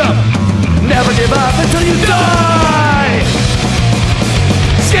system. Never give up until you die.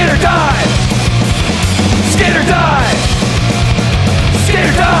 Skate or die. Skate or die. Skate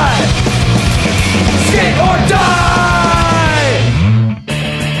or die. Skate or die.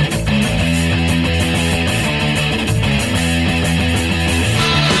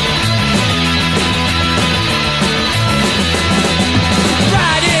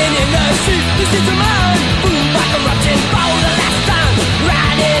 Riding in the street, the streets are mine. Boom, like eruption, for the last time.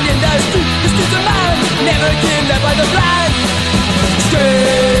 Riding in the street, the streets are mine. Never kidnapped by the blind.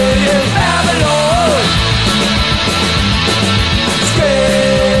 Skate in Babylon.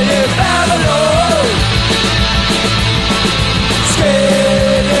 Skate in Babylon.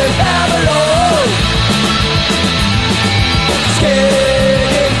 Skate in Babylon.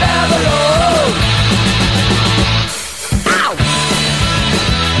 Skate in Babylon. Ow!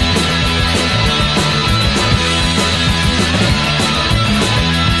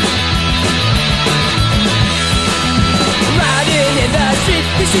 Riding in the street,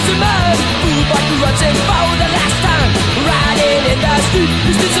 the streets are mine. Food by corruption for the last time. Riding in the street,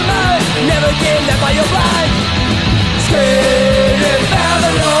 the streets are mine. Never get left by your blind. Skate in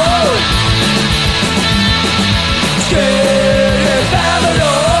Babylon. Skate in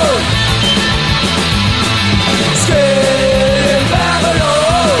Babylon. Skate in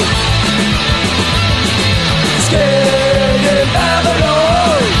Babylon. Skate in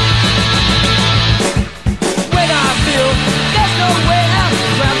Babylon. When I feel there's no way out,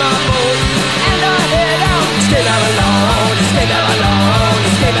 grab my board and I head out. Skate Babylon, skate Babylon,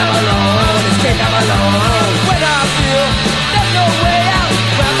 skate Babylon, skate Babylon. When I feel there's no way out,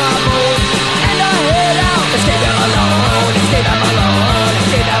 grab my board and I head out. Skate Babylon, skate Babylon,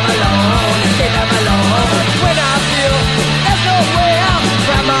 skate Babylon, skate Babylon. When I feel there's no way out,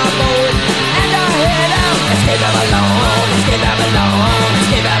 grab my board and I head out. Skate Babylon, skate Babylon,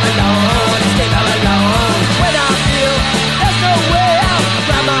 skate Babylon, skate Babylon. When I feel there's no way out,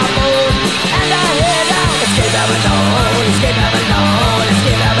 grab my board and I head out. Skate Babylon, skate Babylon,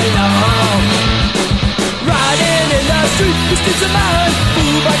 skate Babylon. Riding in the street, the streets are mine.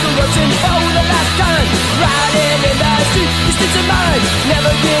 Food by corruption for the last time. Riding in the street, the streets are mine.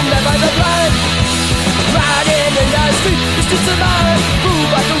 Never been led by the blind. Riding in the street, the streets are mine. Food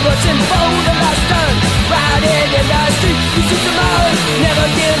by corruption for the last time. Riding in the street, the streets are mine. Never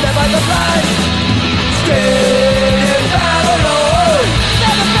been led by the blind. Skate in Babylon.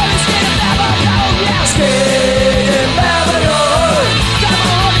 Never gonna skate in Babylon, yeah. Skate in Babylon.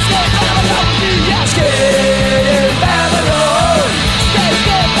 Babylon, skate Babylon, yeah. Skate in Babylon.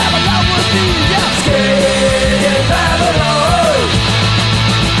 Skate Babylon with me, yeah. Skate in Babylon.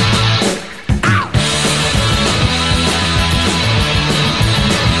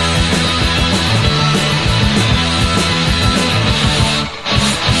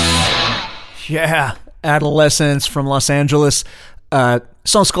 Yeah, Adolescents from Los Angeles.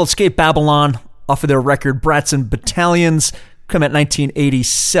 Song's called Skate Babylon off of their record Brats and Battalions. Come out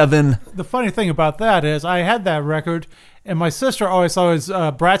 1987. The funny thing about that is I had that record, and my sister always thought it was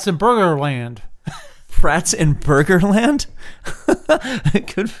Brats in Burgerland. Brats in Burgerland? It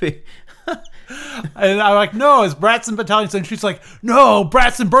could be. And I'm like, no, it's Brats and Battalions. And she's like, no,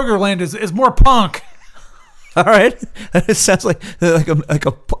 Brats in Burgerland is more punk. All right, it sounds like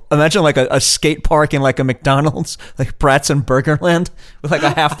a imagine like a skate park in like a McDonald's, like Brats and Burgerland with like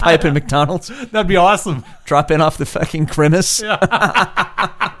a half pipe in McDonald's. That'd be awesome. Drop in off the fucking Grimace. Yeah.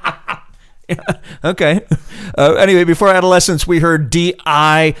 Yeah, okay. Anyway, before Adolescence, we heard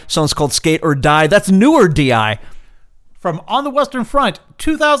D.I. Song's called Skate or Die. That's newer D.I. From On the Western Front,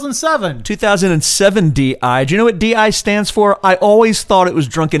 2007. 2007 D.I. Do you know what D.I. stands for? I always thought it was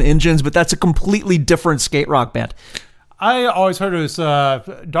Drunken Engines, but that's a completely different skate rock band. I always heard it was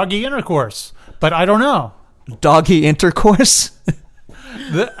Doggy Intercourse, but I don't know. Doggy Intercourse?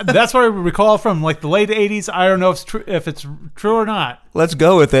 That's what I recall from like the late 80s. I don't know if it's true or not. Let's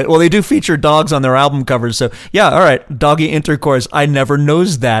go with it. Well, they do feature dogs on their album covers, so yeah, all right. Doggy Intercourse. I never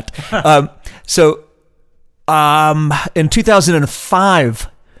knows that. In 2005,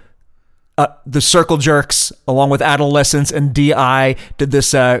 the Circle Jerks, along with Adolescents and D.I., did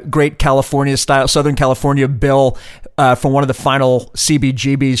this great California style, Southern California bill from one of the final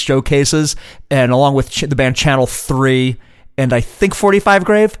CBGB's showcases, and along with the band Channel 3 and I think 45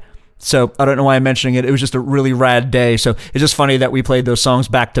 Grave. So I don't know why I'm mentioning it. It was just a really rad day. So it's just funny that we played those songs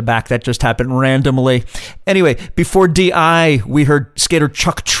back to back. That just happened randomly. Anyway, before DI, we heard skater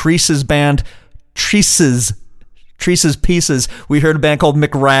Chuck Treece's band, Treece's Pieces. We heard a band called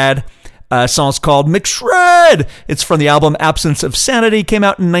McRad. Song's called McShred. It's from the album Absence of Sanity. Came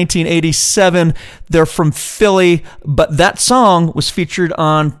out in 1987. They're from Philly, but that song was featured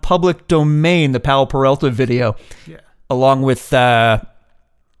on Public Domain, the Powell Peralta video, along with...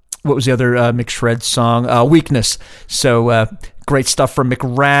 what was the other McShred song? Weakness. So great stuff from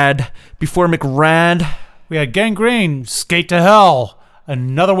McRad. Before McRad, we had Gangrene, Skate to Hell,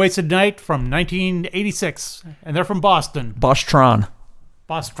 Another Wasted Night from 1986, and they're from Boston. Bostron.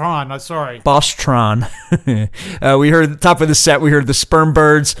 Sorry. Bostron. We heard at the top of the set, we heard the Sperm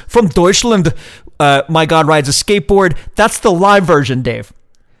Birds from Deutschland. My God Rides a Skateboard. That's the live version, Dave.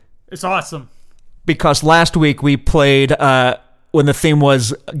 It's awesome. Because last week we played... when the theme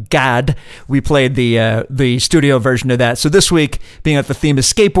was God, we played the studio version of that. So this week, being that the theme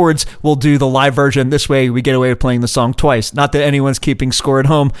is skateboards, we'll do the live version. This way, we get away with playing the song twice. Not that anyone's keeping score at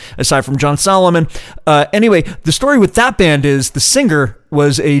home, aside from John Solomon. Anyway, the story with that band is the singer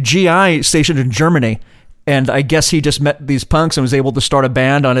was a GI stationed in Germany, and I guess he just met these punks and was able to start a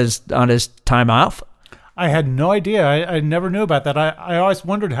band on his time off. I had no idea. I never knew about that. I always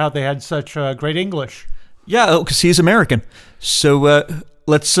wondered how they had such great English. Yeah, because he's American. So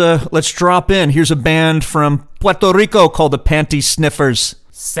let's drop in. Here's a band from Puerto Rico called the Panty Sniffers.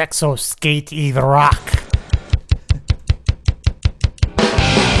 Sexo Skate y Rock.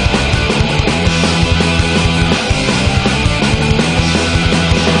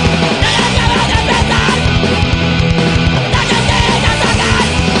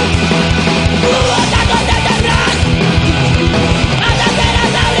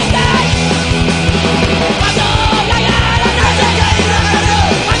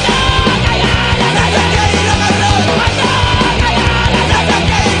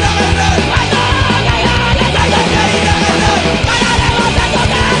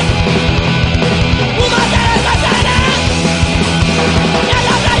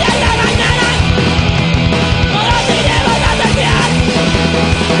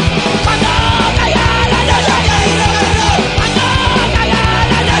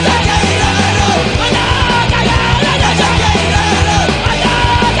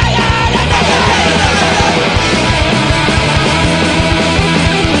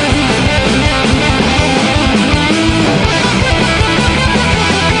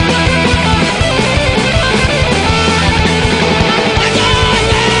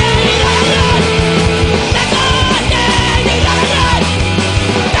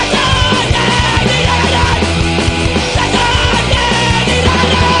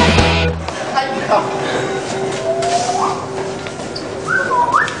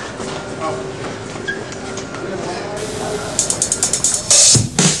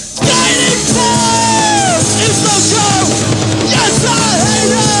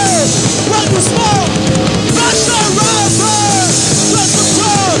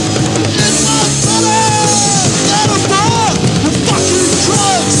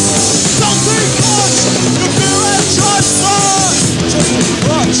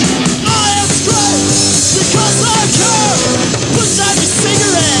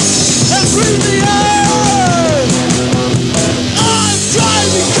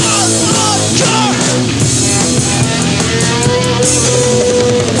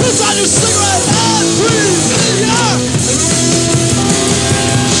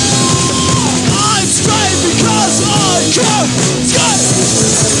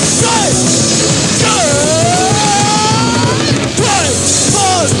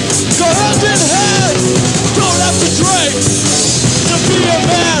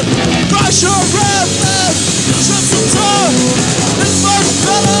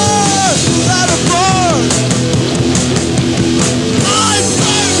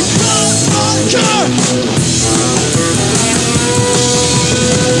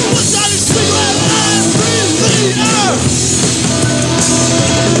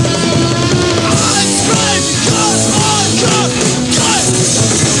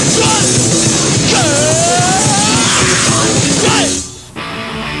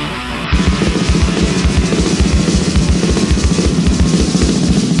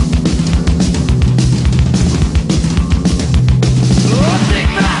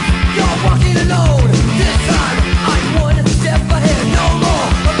 This time I wouldn't step ahead no more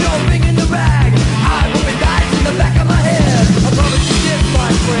of your ring in the red.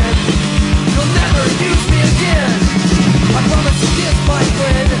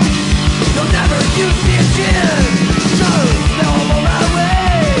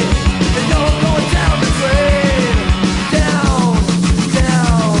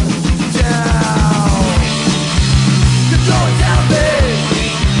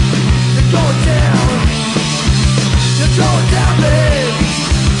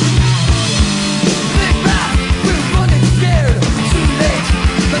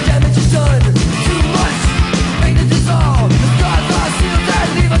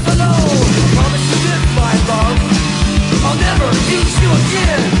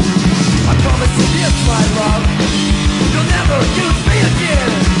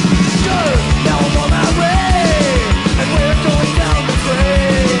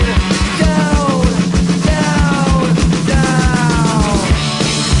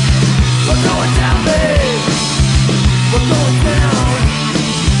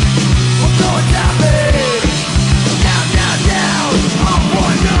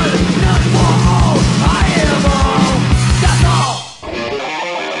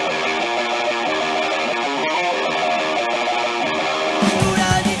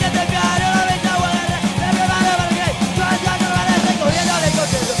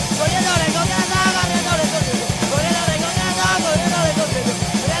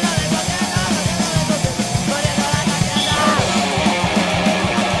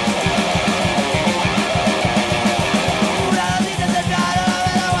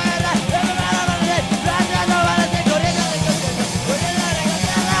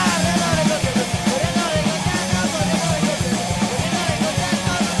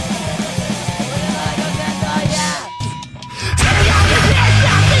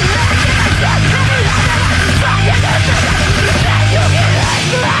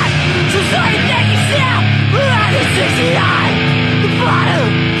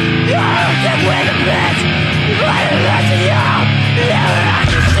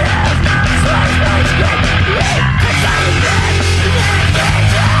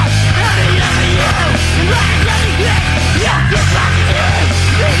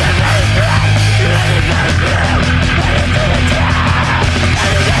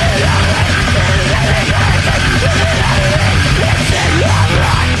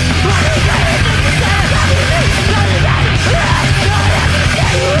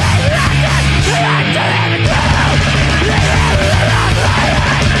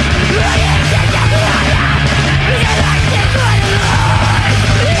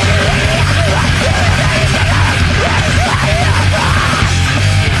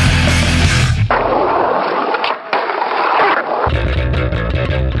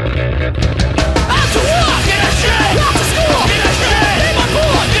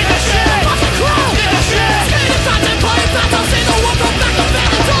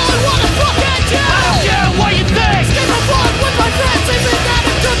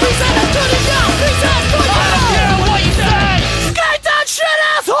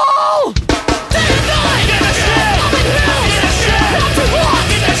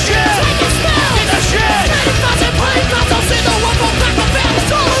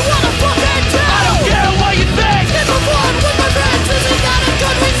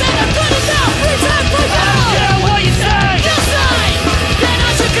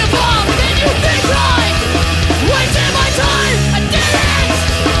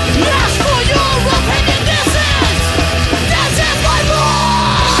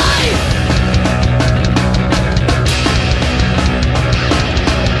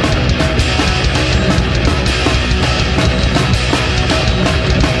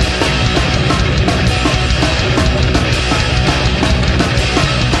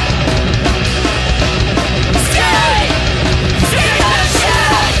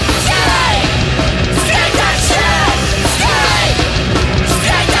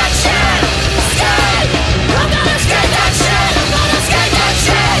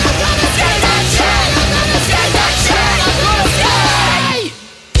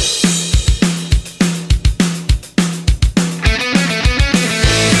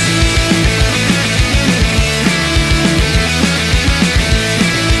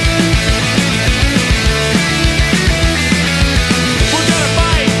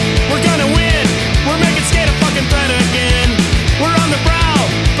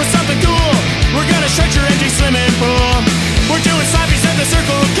 a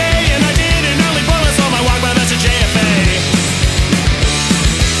Circle K, and I didn't only boneless on my walk, but that's a JFA.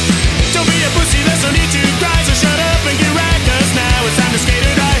 Don't be a pussy, there's no need to cry, so shut up and get right, 'cause now it's time to skate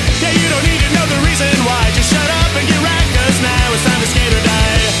or die. Yeah, you don't need to know the reason why, just shut up and get right, 'cause now it's time to skate or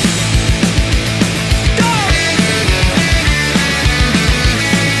die. Go!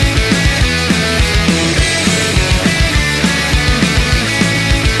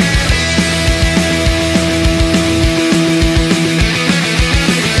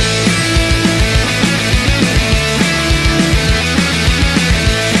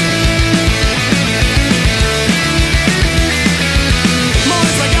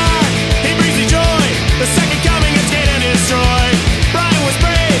 The second coming of Skate and Destroy. Brian was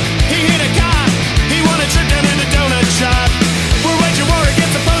brave, he hit a cop. He won a trip down in the donut shop. We're waging war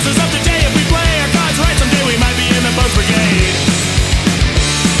against the posers of today. If we play our cards right, someday we might be in the Post Brigade.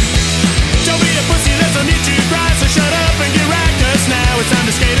 Don't be a pussy, there's no need to cry, so shut up and get right, 'cause now it's time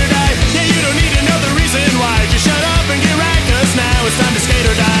to skate or die. Yeah, you don't need to know the reason why, just shut up and get right, 'cause now it's time to skate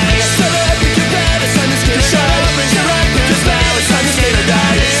or die. Shut up and get right, it's time to skate or die. Shut up and get right, 'cause now it's time to skate or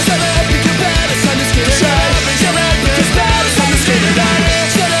die. Shut up and get right, it's time to skate or die. Shut up and get right, because now it's time to skate or die.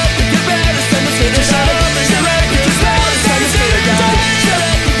 Shut up and get right, it's time to skate or die. Shut up and get right, because now it's time to skate or die. Shut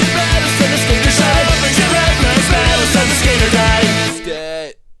up and get right, it's time to skate or die. Shut up and get right, because now it's time to skate or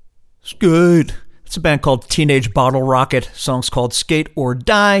die. It's good. It's a band called Teenage Bottlerocket. Song's called Skate or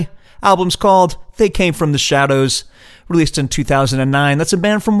Die. Album's called They Came From the Shadows. Released in 2009. That's a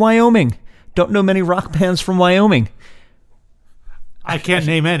band from Wyoming. Don't know many rock bands from Wyoming. I can't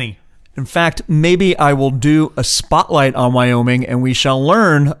name any. In fact, maybe I will do a spotlight on Wyoming and we shall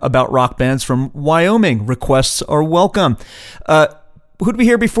learn about rock bands from Wyoming. Requests are welcome. Who'd we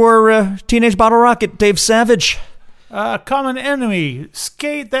hear before Teenage Bottlerocket? Dave Savage. Common Enemy.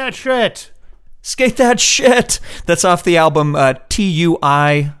 Skate That Shit. Skate That Shit. That's off the album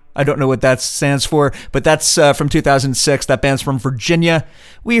T.U.I. I don't know what that stands for, but that's from 2006. That band's from Virginia.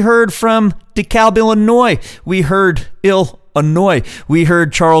 We heard from DeKalb, Illinois. We heard Illinois. We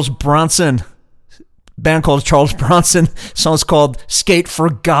heard Charles Bronson. Band called Charles Bronson. Song's called Skate for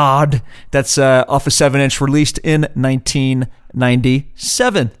God. That's off a 7-inch released in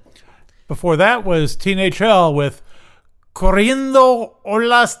 1997. Before that was Teenage Hell with Corriendo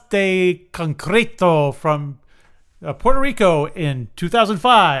Olas De Concreto from Puerto Rico in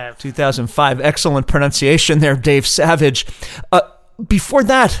 2005. 2005. Excellent pronunciation there, Dave Savage. Before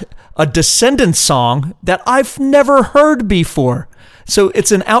that, a Descendants song that I've never heard before. So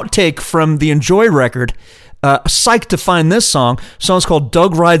it's an outtake from the Enjoy record. Psyched to find this song. The song's called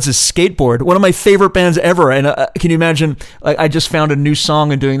Doug Rides a Skateboard. One of my favorite bands ever. And can you imagine, I just found a new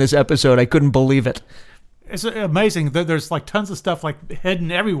song in doing this episode. I couldn't believe it. It's amazing that there's like tons of stuff like hidden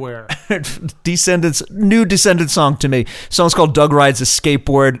everywhere. New Descendants song to me. The song's called Doug Rides a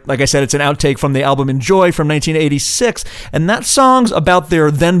Skateboard. Like I said, it's an outtake from the album Enjoy from 1986. And that song's about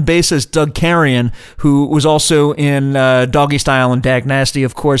their then bassist Doug Carrion, who was also in Doggy Style and Dag Nasty.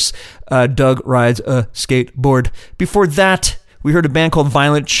 Of course, Doug Rides a Skateboard. Before that, we heard a band called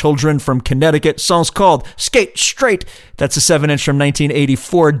Violent Children from Connecticut. Song's called Skate Straight. That's a 7-inch from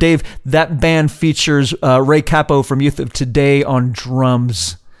 1984. Dave, that band features Ray Capo from Youth of Today on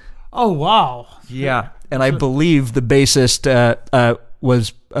drums. Oh, wow. Yeah, and I believe the bassist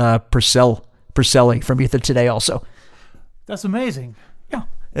was Purcelli from Youth of Today also. That's amazing. Yeah,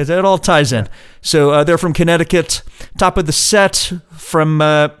 it all ties in. So they're from Connecticut. Top of the set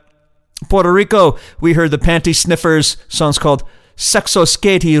from Puerto Rico, we heard the Panty Sniffers. Song's called Sexo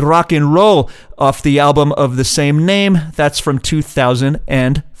Skate y Rock and Roll off the album of the same name. That's from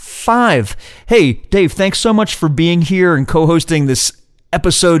 2005. Hey, Dave, thanks so much for being here and co-hosting this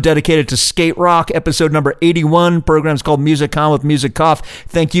episode dedicated to skate rock, episode number 81. Program's called Music On with Music Off.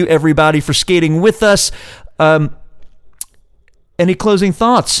 Thank you, everybody, for skating with us. Any closing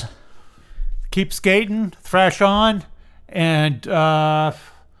thoughts? Keep skating, thrash on, and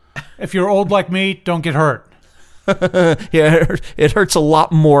if you're old like me, don't get hurt. Yeah, it hurts a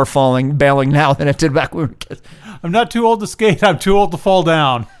lot more bailing now than it did back when we were kids. I'm not too old to skate. I'm too old to fall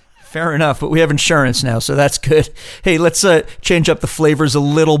down. Fair enough, but we have insurance now, so that's good. Hey, let's change up the flavors a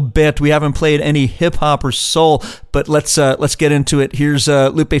little bit. We haven't played any hip-hop or soul, but let's get into it. Here's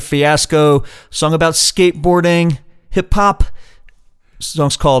Lupe Fiasco, song about skateboarding, hip-hop.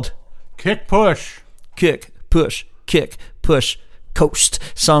 Song's called Kick Push. Kick, push, kick, push, coast.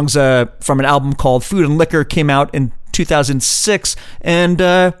 Songs from an album called Food and Liquor, came out in 2006, and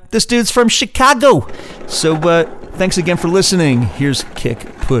this dude's from Chicago. So thanks again for listening. Here's Kick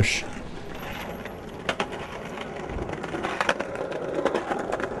Push.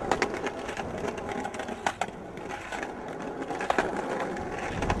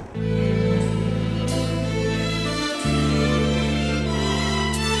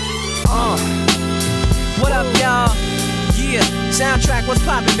 Soundtrack, what's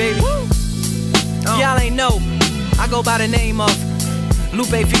poppin', baby? Y'all ain't know, I go by the name of Lupe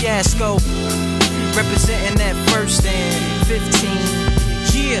Fiasco, representing that first and 15.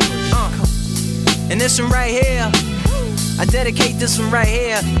 And this one right here, I dedicate this one right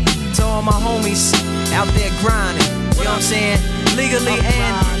here to all my homies out there grinding. You know what I'm saying? Legally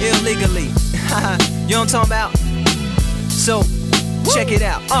and illegally. You know what I'm talking about? So, check it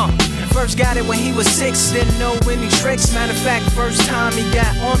out. First got it when he was 6, didn't know any tricks. Matter of fact, first time he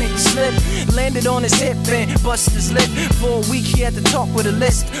got on it, he slipped, landed on his hip and busted his lip. For a week he had to talk with a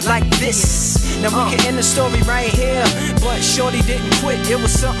list like this. Now we can end the story right here, but shorty didn't quit, it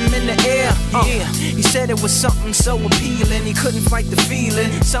was something in the air. Yeah, he said it was something so appealing, he couldn't fight the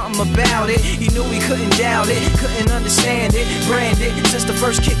feeling, something about it, he knew he couldn't doubt it, couldn't understand it, branded, since the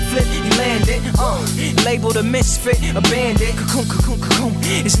first kick flip he landed. Labeled a misfit, a bandit, cocoon, cocoon, cocoon.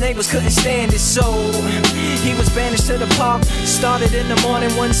 His neighbors couldn't stand it, so he was banished to the park. Started in the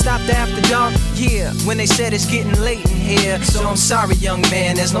morning, one stopped after dark. Yeah, when they said it's getting late in here, so I'm sorry young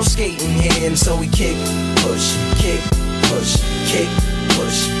man, there's no skating here. And so we kick, push, kick, push, kick,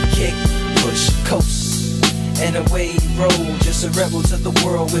 push, kick, push, coast. And away he rolled, just a rebel to the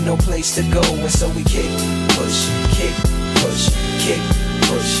world with no place to go. And so we kick, push, kick, push, kick,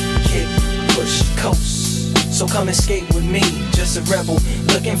 push, kick, push, coast. So come and skate with me, just a rebel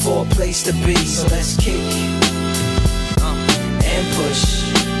looking for a place to be. So let's kick and push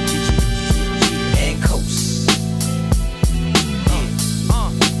and coast.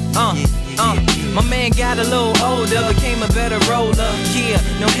 My man got a little older, became a better roller. Yeah,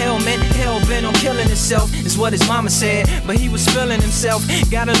 no helmet, hell-bent on killing himself is what his mama said, but he was feeling himself.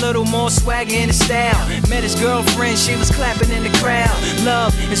 Got a little more swagger in his style. Met his girlfriend, she was clapping in the crowd.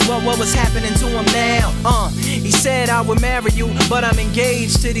 Love is what was happening to him now. He said I would marry you, but I'm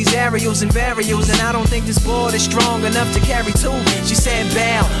engaged to these aerials and varials, and I don't think this board is strong enough to carry two. She said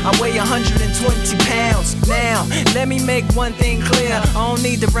bow, I weigh 120 pounds. Now, let me make one thing clear, I don't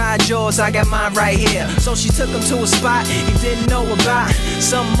need to ride yours, I got mine right here. So she took him to a spot he didn't know about,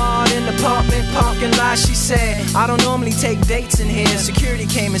 some odd in the apartment parking lot. She said, I don't normally take dates in here. Security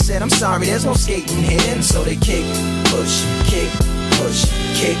came and said, I'm sorry, there's no skating here. And so they kick, push, kick, push,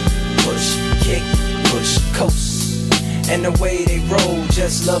 kick, push, kick, push, coast. And the way they roll,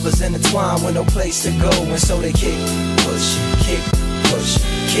 just lovers intertwined with no place to go. And so they kick, push, kick, push,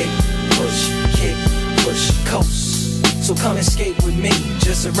 kick, push, kick, push, coast. So come and skate with me,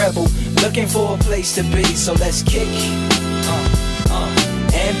 just a rebel looking for a place to be. So let's kick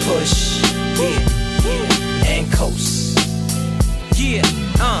and push, and coast.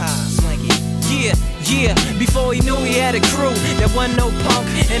 Yeah, before he knew he had a crew that wasn't no punk,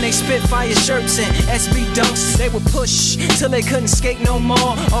 and they spit fire shirts and SB dunks. They would push till they couldn't skate no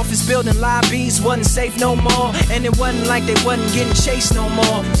more. Office building lobbies wasn't safe no more, and it wasn't like they wasn't getting chased no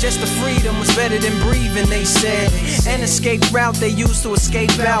more. Just the freedom was better than breathing, they said. An escape route they used to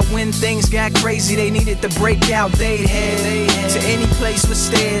escape out when things got crazy. They needed to break out. They'd head to any place with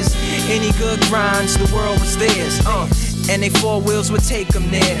stairs, any good grinds, the world was theirs. And they four wheels would take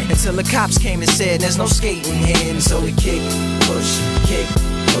them there until the cops came and said there's no skating here. And so we kick, push, kick,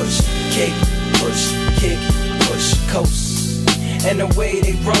 push, kick, push, kick, push, coast. And the way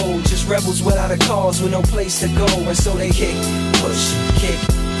they roll, just rebels without a cause with no place to go. And so they kick, push, kick,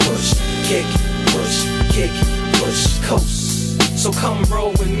 push, kick, push, kick, push, coast. So come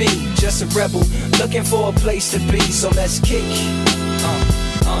roll with me, just a rebel looking for a place to be. So let's kick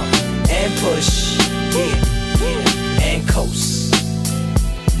and push, and coast.